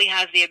definitely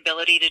has the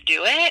ability to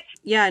do it.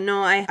 Yeah,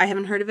 no, I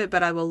haven't heard of it,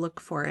 but I will look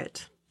for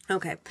it.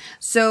 Okay.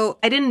 So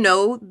I didn't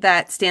know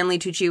that Stanley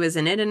Tucci was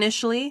in it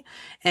initially.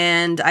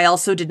 And I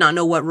also did not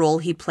know what role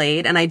he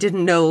played. And I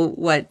didn't know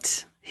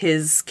what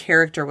his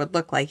character would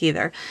look like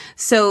either.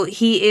 So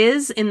he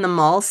is in the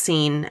mall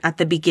scene at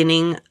the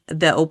beginning,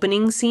 the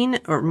opening scene,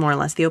 or more or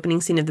less the opening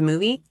scene of the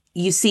movie.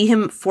 You see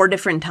him 4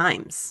 different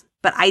times.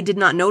 But I did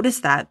not notice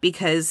that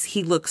because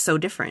he looks so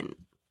different.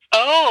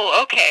 Oh,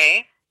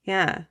 okay.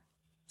 Yeah.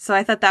 So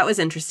I thought that was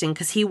interesting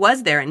because he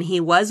was there and he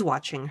was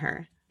watching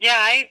her. Yeah,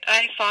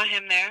 I saw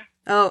him there.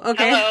 Oh,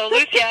 okay. Hello,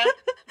 Lucia.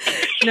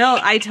 No,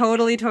 I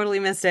totally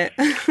missed it.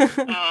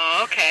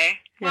 Oh, okay.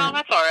 Well, Yeah.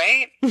 that's all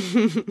right.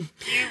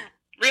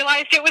 You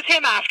realized it was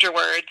him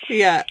afterwards.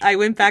 Yeah, I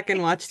went back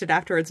and watched it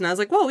afterwards and I was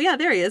like, whoa, yeah,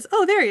 there he is.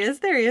 Oh, there he is.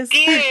 There he is.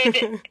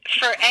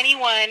 For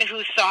anyone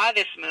who saw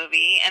this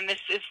movie, and this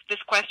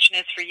question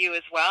is for you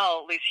as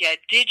well, Lucia,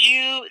 did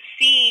you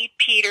see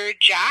Peter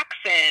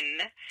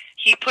Jackson?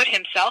 He put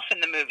himself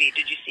in the movie.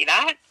 Did you see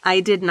that? I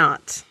did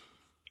not.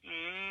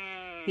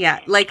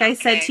 Yeah, like I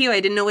said Okay. to you, I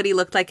didn't know what he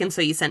looked like, and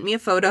so you sent me a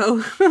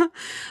photo.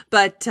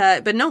 But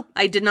no,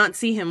 I did not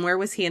see him. Where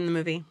was he in the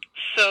movie?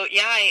 So,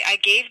 yeah, I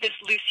gave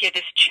Lucia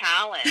this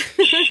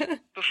challenge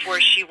before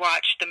she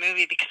watched the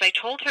movie because I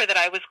told her that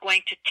I was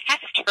going to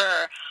test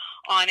her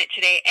on it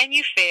today, and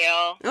you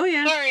fail. Oh,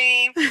 yeah.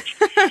 Sorry.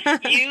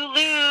 You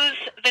lose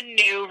the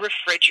new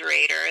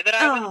refrigerator that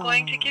I was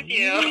going to give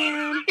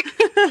you.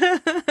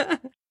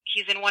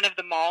 He's in one of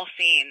the mall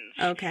scenes.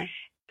 Okay.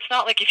 It's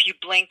not like if you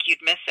blink, you'd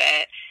miss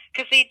it,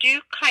 because they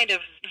do kind of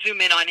zoom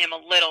in on him a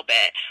little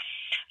bit.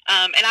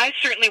 And I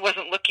certainly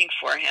wasn't looking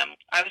for him.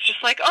 I was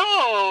just like,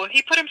 oh,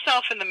 he put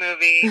himself in the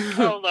movie.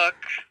 Oh, look,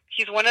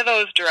 he's one of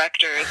those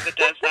directors that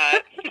does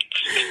that.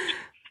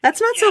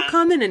 That's not so Yeah.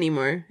 common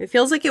anymore. It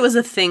feels like it was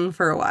a thing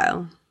for a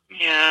while.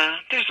 Yeah,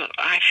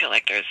 I feel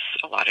like there's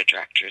a lot of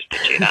directors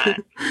that do that.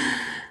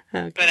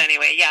 Okay. But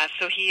anyway, yeah,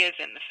 so he is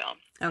in the film.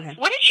 Okay.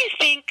 What did you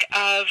think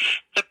of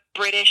the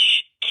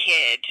British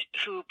kid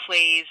who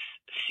plays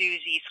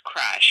Susie's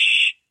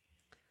crush?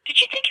 Did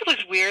you think it was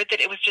weird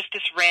that it was just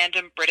this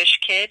random British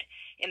kid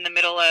in the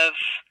middle of,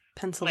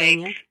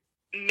 Pennsylvania. like,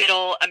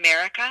 middle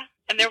America?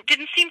 And there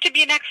didn't seem to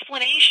be an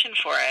explanation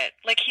for it.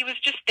 Like, he was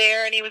just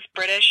there and he was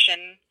British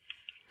and...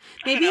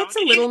 I Maybe don't it's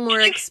know. a little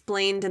more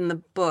explained in the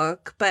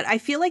book, but I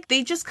feel like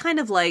they just kind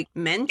of like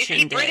Is mentioned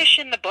he British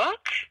in the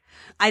book?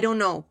 I don't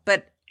know,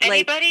 but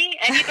like Anybody?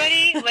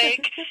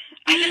 Like,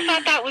 I just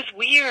thought that was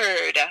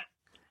weird.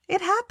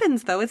 it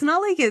happens though. It's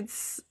not like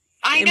it's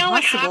I know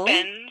impossible.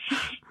 it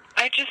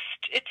happens.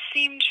 It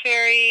seemed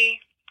very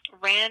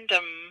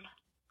random.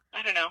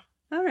 I don't know.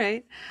 All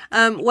right.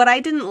 What I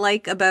didn't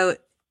like about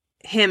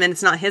him, and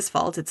it's not his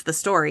fault, it's the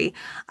story.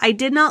 I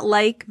did not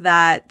like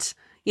that,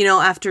 you know,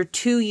 after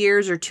 2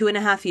 years or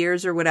 2.5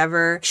 years or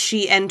whatever,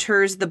 she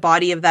enters the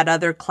body of that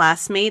other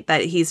classmate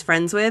that he's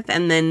friends with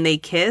and then they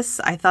kiss.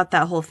 I thought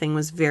that whole thing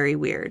was very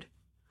weird.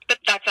 But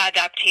that's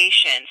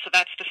adaptation, so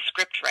that's the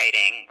script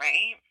writing,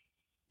 right?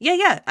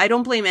 Yeah. I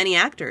don't blame any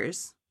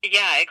actors.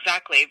 Yeah,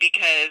 exactly,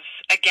 because,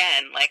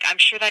 again, like, I'm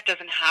sure that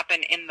doesn't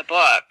happen in the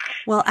book.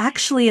 Well,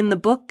 actually, in the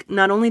book,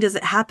 not only does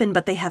it happen,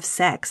 but they have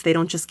sex. They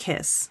don't just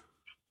kiss.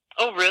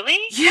 Oh, really?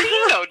 Yeah. How do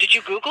you know? Did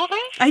you Google this?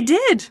 I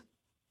did.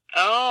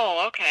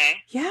 Oh,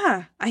 okay.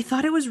 Yeah. I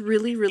thought it was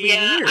really, really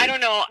Yeah, weird. I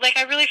don't know. Like,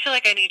 I really feel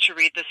like I need to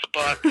read this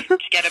book to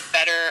get a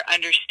better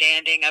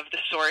understanding of the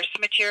source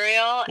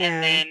material, Yeah.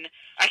 and then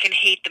I can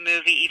hate the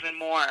movie even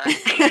more.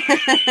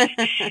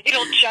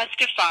 It'll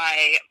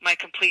justify my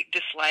complete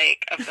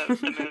dislike of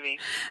the movie.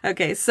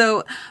 Okay,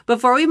 so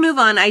before we move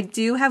on, I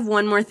do have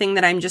one more thing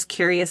that I'm just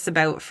curious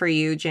about for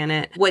you,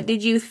 Janet. What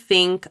did you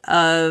think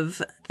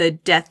of the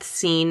death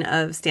scene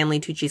of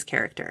Stanley Tucci's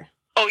character?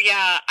 Oh,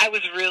 yeah, I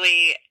was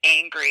really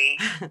angry.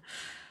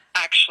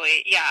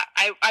 Actually, yeah,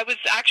 I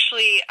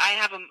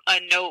have a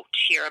note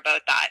here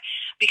about that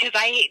because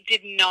I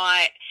did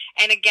not,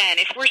 and again,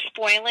 if we're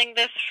spoiling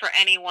this for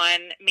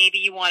anyone, maybe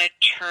you want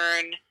to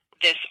turn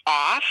this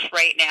off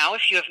right now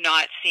if you have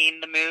not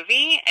seen the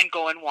movie and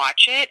go and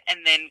watch it and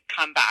then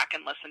come back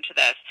and listen to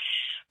this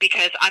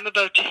because I'm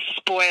about to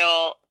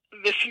spoil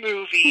this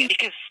movie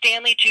because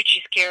Stanley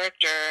Tucci's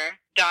character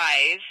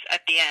dies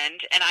at the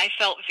end and I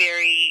felt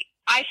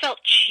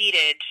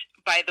cheated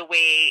by the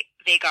way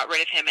they got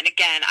rid of him. And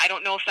again, I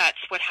don't know if that's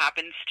what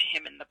happens to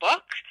him in the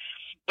book,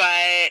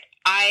 but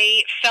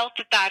I felt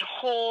that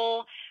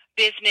whole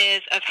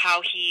business of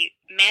how he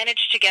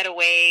managed to get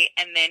away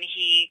and then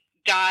he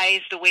dies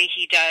the way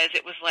he does,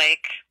 it was like,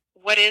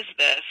 what is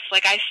this?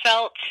 Like, I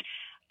felt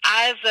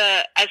as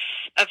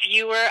a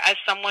viewer, as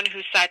someone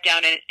who sat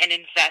down and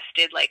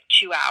invested like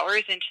 2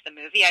 hours into the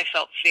movie, I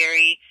felt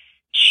very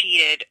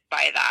cheated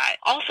by that.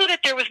 Also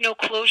that there was no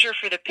closure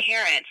for the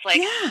parents. Like,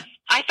 Yeah.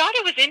 I thought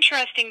it was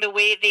interesting the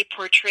way they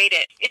portrayed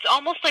it. It's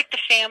almost like the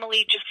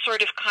family just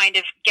sort of kind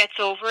of gets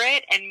over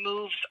it and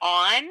moves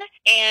on.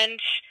 And,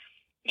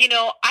 you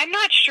know, I'm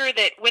not sure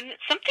that when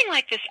something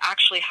like this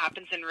actually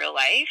happens in real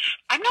life,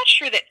 I'm not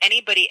sure that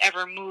anybody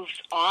ever moves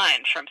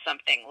on from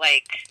something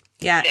like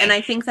Yeah, this, and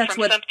I think that's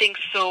from what... something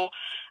so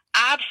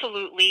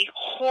absolutely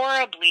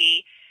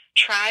horribly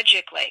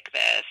tragic like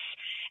this.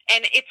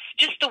 And it's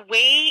just the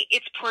way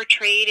it's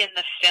portrayed in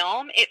the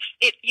film. It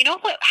you know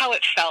how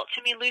it felt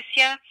to me,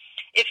 Lucia?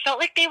 It felt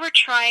like they were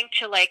trying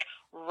to like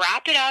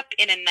wrap it up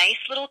in a nice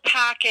little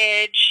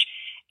package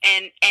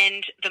and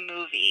end the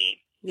movie.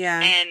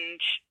 Yeah. And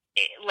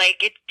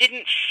it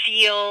didn't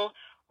feel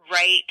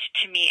right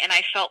to me, and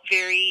I felt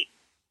very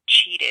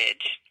cheated.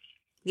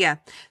 Yeah.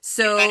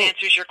 So if that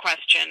answers your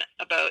question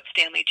about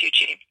Stanley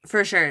Tucci.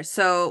 For sure.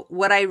 So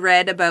what I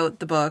read about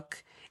the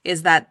book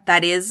is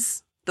that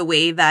is the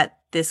way that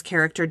this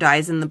character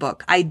dies in the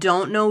book. I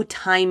don't know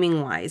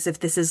timing wise if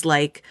this is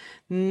like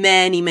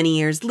many, many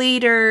years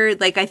later.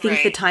 Like I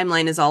think the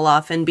timeline is all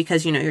off, and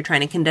because, you know, you're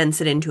trying to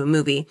condense it into a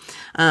movie,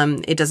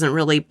 it doesn't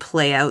really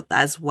play out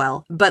as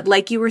well. But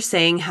like you were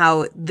saying,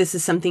 how this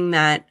is something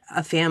that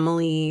a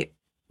family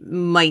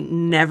might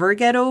never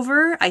get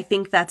over. I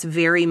think that's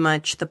very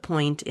much the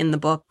point in the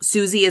book.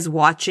 Susie is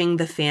watching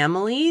the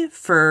family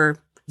for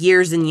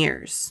years and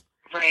years.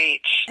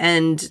 Right.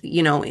 And,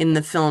 you know, in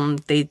the film,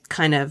 they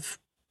kind of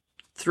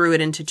threw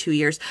it into 2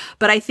 years.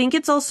 But I think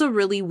it's also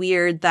really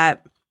weird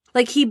that,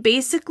 like, he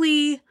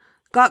basically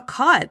got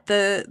caught.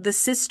 The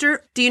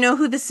sister, do you know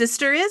who the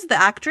sister is?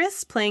 The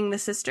actress playing the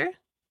sister?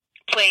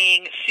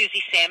 Playing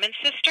Susie Salmon's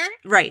sister?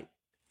 Right.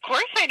 Of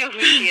course I know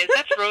who she is.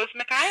 That's Rose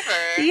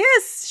McIver.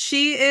 Yes,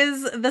 she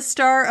is the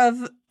star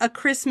of A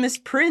Christmas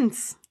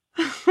Prince.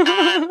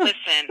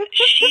 Listen,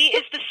 she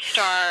is the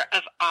star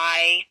of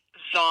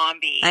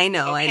iZombie. I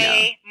know,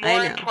 okay? I know.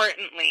 More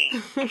importantly.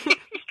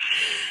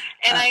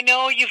 And I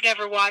know you've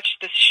never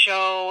watched this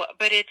show,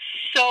 but it's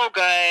so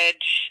good.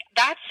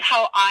 That's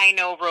how I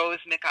know Rose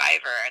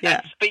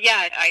McIver. But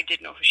yeah, I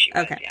did know who she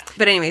was. Okay. Yeah.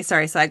 But anyway,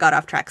 sorry. So I got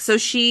off track. So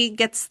she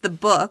gets the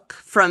book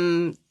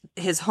from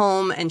his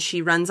home and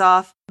she runs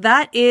off.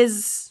 That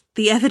is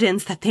the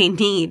evidence that they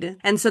need.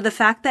 And so the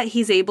fact that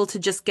he's able to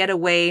just get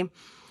away.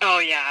 Oh,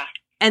 yeah.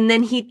 And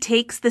then he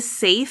takes the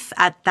safe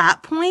at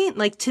that point.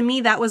 Like, to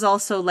me, that was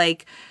also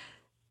like,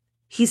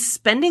 he's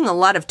spending a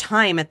lot of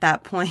time at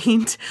that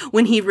point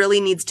when he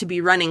really needs to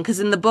be running. Because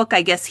in the book,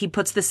 I guess he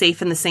puts the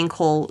safe in the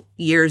sinkhole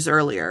years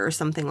earlier or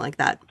something like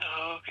that.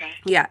 Oh, okay.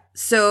 Yeah.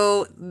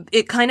 So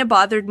it kind of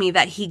bothered me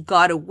that he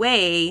got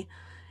away,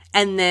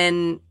 and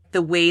then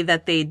the way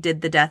that they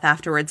did the death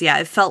afterwards. Yeah,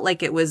 it felt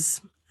like it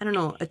was, I don't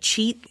know, a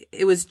cheat.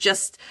 It was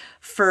just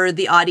for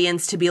the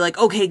audience to be like,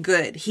 okay,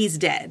 good, he's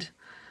dead.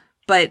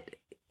 But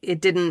it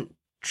didn't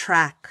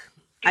track.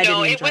 I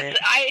didn't enjoy it.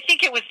 I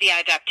think it was the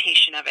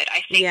adaptation of it.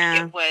 I think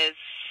it was,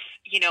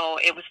 you know,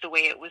 it was the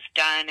way it was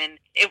done, and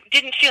it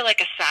didn't feel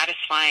like a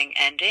satisfying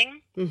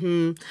ending.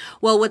 Mm-hmm.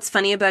 Well, what's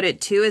funny about it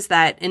too is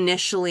that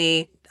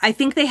initially, I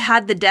think they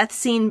had the death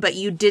scene, but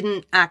you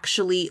didn't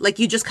actually, like,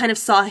 you just kind of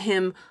saw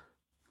him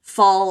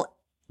fall,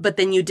 but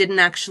then you didn't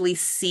actually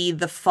see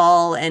the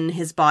fall and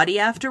his body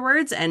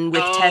afterwards. And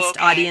with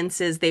test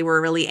audiences, they were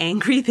really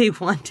angry. They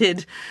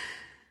wanted,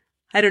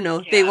 I don't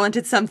know, they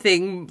wanted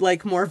something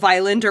like more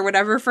violent or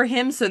whatever for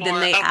him. So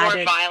then they added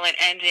more violent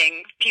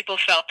ending. People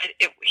felt that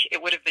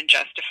it would have been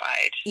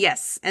justified.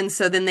 Yes. And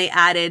so then they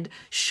added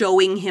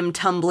showing him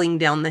tumbling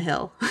down the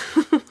hill.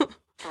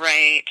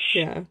 Right.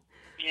 Yeah.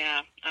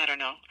 Yeah. I don't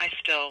know. I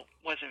still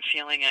wasn't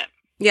feeling it.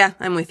 Yeah,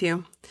 I'm with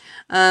you.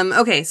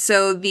 Okay,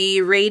 so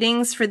the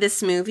ratings for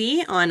this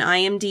movie on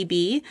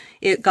IMDb,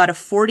 it got a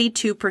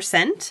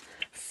 42%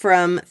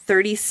 from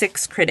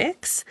 36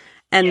 critics.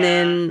 And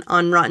then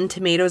on Rotten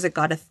Tomatoes, it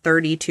got a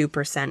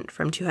 32%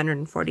 from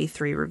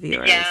 243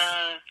 reviewers. Yeah,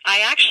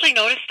 I actually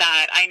noticed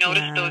that. I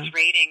noticed those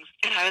ratings,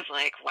 and I was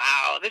like,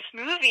 wow, this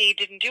movie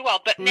didn't do well.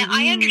 But now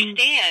I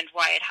understand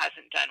why it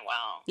hasn't done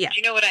well. Yeah. Do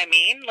you know what I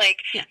mean? Like,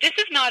 this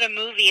is not a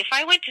movie. If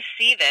I went to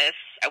see this,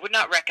 I would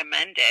not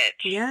recommend it.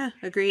 Yeah,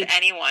 agreed. To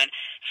anyone.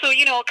 So,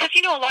 you know, because,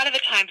 you know, a lot of the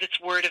times it's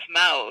word of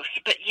mouth.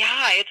 But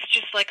yeah, it's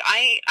just like,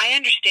 I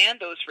understand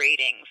those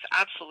ratings.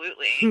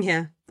 Absolutely.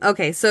 Yeah.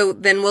 Okay, so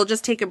then we'll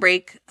just take a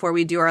break before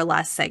we do our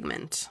last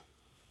segment.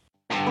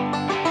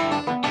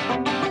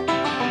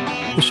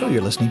 The show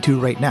you're listening to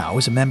right now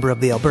is a member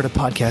of the Alberta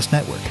Podcast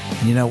Network.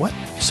 And you know what?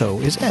 So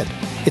is Ed.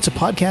 It's a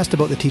podcast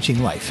about the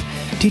teaching life.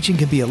 Teaching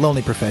can be a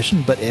lonely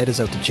profession, but Ed is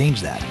out to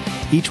change that.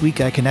 Each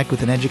week I connect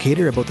with an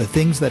educator about the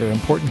things that are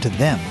important to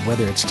them,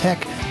 whether it's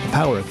tech, the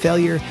power of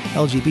failure,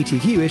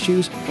 LGBTQ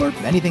issues, or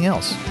anything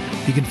else.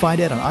 You can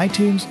find Ed on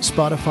iTunes,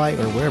 Spotify,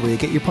 or wherever you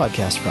get your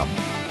podcast from.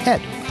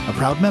 Ed, a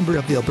proud member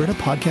of the Alberta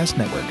Podcast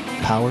Network,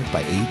 powered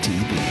by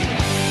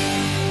ATB.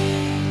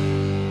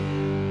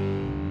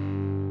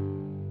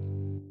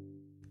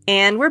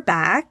 And we're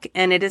back,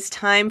 and it is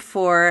time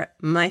for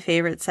my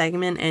favorite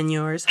segment, and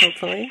yours,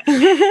 hopefully.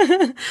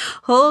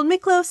 Hold me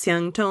close,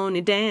 young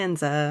Tony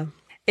Danza.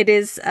 It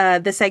is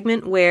the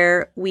segment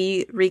where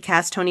we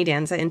recast Tony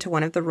Danza into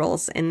one of the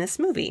roles in this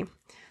movie.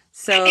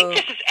 So I think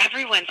this is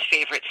everyone's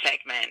favorite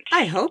segment.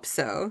 I hope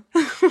so.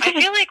 I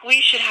feel like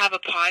we should have a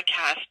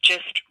podcast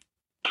just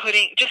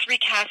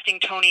recasting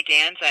Tony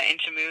Danza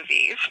into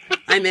movies.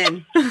 I'm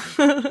in.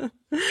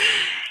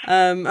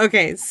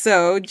 Okay,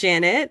 so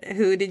Janet,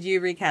 who did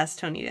you recast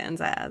Tony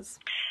Danza as?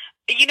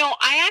 You know,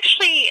 I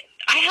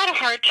had a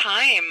hard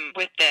time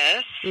with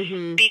this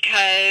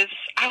because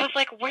I was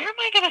like, where am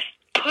I going to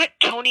put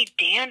Tony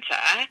Danza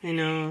I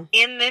know.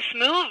 in this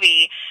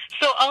movie?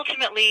 So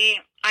ultimately,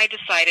 I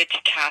decided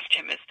to cast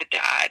him as the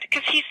dad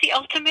because he's the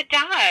ultimate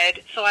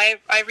dad. So I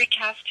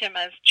recast him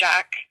as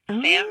Jack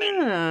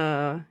Salmon.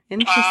 Oh,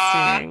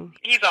 interesting.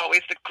 He's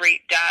always the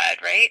great dad,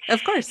 right?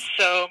 Of course.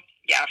 So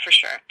yeah, for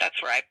sure.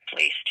 That's where I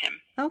placed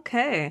him.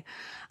 Okay.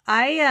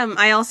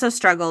 I also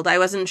struggled. I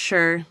wasn't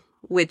sure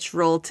which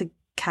role to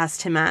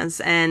cast him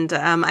as, and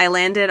I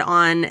landed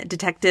on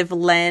Detective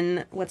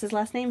Len. What's his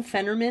last name?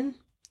 Fennerman.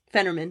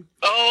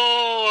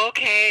 Oh,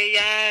 okay,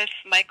 yes,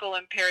 Michael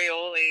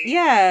Imperioli.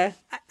 Yeah,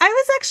 I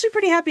was actually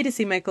pretty happy to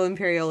see Michael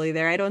Imperioli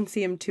there. I don't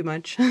see him too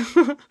much.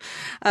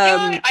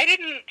 I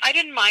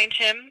didn't mind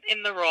him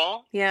in the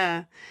role.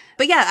 Yeah,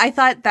 but yeah, I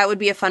thought that would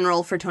be a fun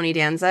role for Tony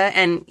Danza,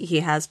 and he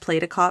has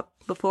played a cop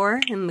before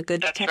in The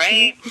Good Detective.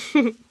 That's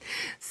right.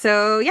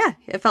 So yeah,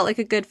 it felt like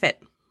a good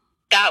fit.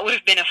 That would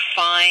have been a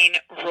fine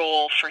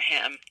role for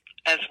him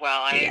as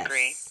well. I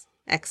agree.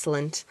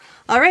 Excellent.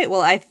 All right.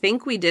 Well, I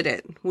think we did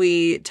it.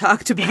 We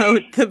talked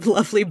about the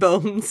lovely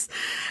bones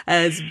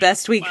as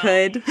best we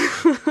could.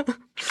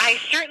 I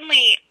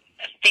certainly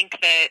think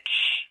that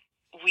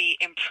we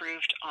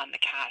improved on the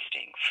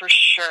casting for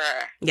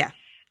sure. Yeah.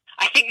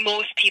 I think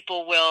most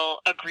people will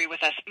agree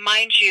with us.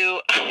 Mind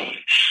you,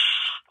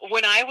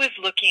 when I was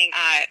looking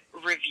at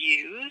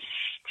reviews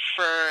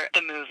for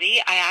the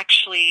movie, I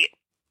actually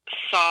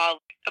saw,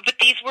 but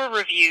these were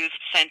reviews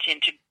sent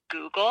into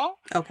Google.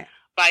 Okay.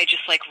 By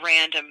just like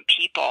random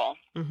people.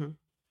 Mm-hmm.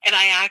 And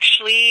I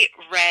actually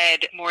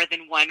read more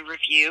than one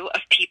review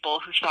of people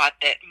who thought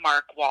that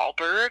Mark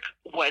Wahlberg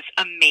was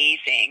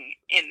amazing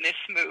in this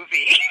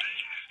movie.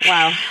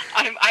 Wow.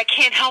 I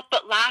can't help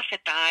but laugh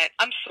at that.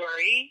 I'm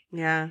sorry.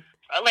 Yeah.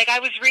 Like, I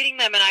was reading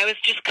them and I was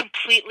just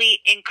completely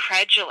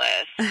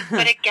incredulous.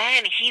 But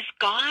again, he's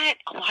got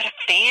a lot of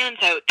fans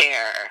out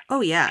there.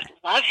 Oh, yeah.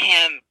 I love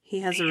him. He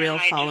has a real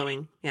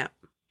following. Yeah.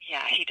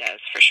 Yeah, he does,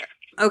 for sure.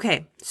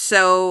 Okay,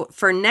 so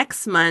for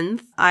next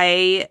month,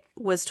 I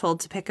was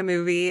told to pick a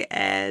movie,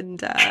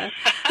 and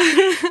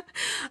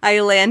I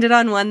landed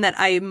on one that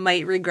I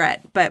might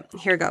regret, but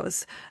here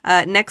goes.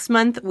 Next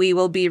month, we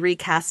will be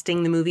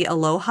recasting the movie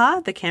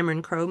Aloha, the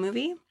Cameron Crowe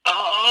movie.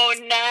 Oh,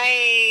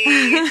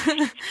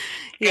 nice.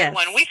 Yes. Good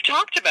one. We've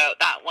talked about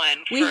that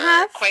one for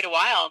quite a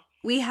while.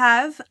 We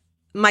have.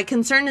 My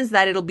concern is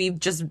that it'll be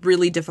just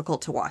really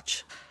difficult to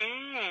watch.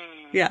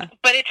 Yeah.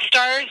 But it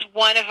stars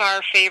one of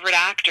our favorite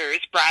actors,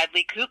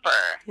 Bradley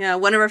Cooper. Yeah,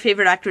 one of our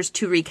favorite actors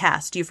to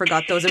recast. You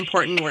forgot those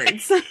important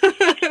words.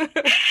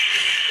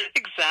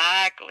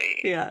 Exactly.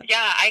 Yeah.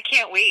 Yeah, I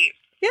can't wait.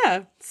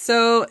 Yeah.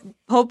 So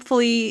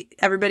hopefully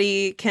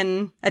everybody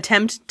can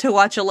attempt to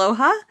watch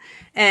Aloha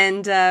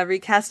and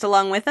recast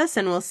along with us,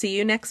 and we'll see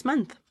you next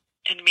month.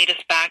 And meet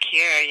us back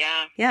here,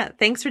 yeah. Yeah.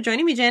 Thanks for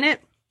joining me,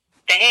 Janet.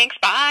 Thanks.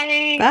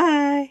 Bye.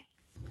 Bye.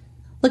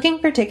 Looking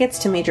for tickets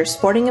to major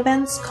sporting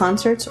events,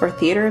 concerts, or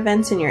theater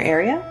events in your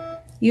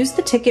area? Use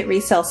the ticket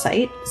resale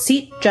site,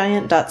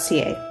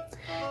 SeatGiant.ca.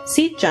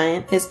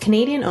 SeatGiant is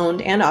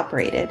Canadian-owned and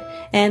operated,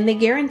 and they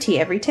guarantee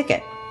every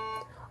ticket.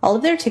 All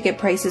of their ticket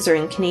prices are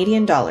in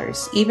Canadian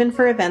dollars, even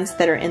for events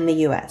that are in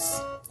the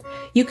US.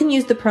 You can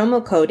use the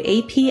promo code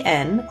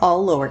APN,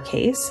 all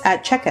lowercase,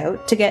 at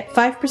checkout to get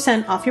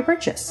 5% off your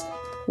purchase.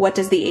 What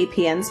does the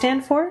APN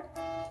stand for?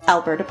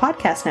 Alberta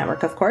Podcast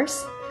Network, of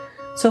course.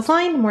 So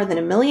find more than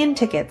 1 million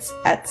tickets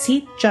at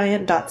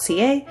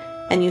SeatGiant.ca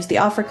and use the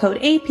offer code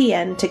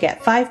APN to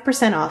get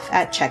 5% off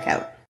at checkout.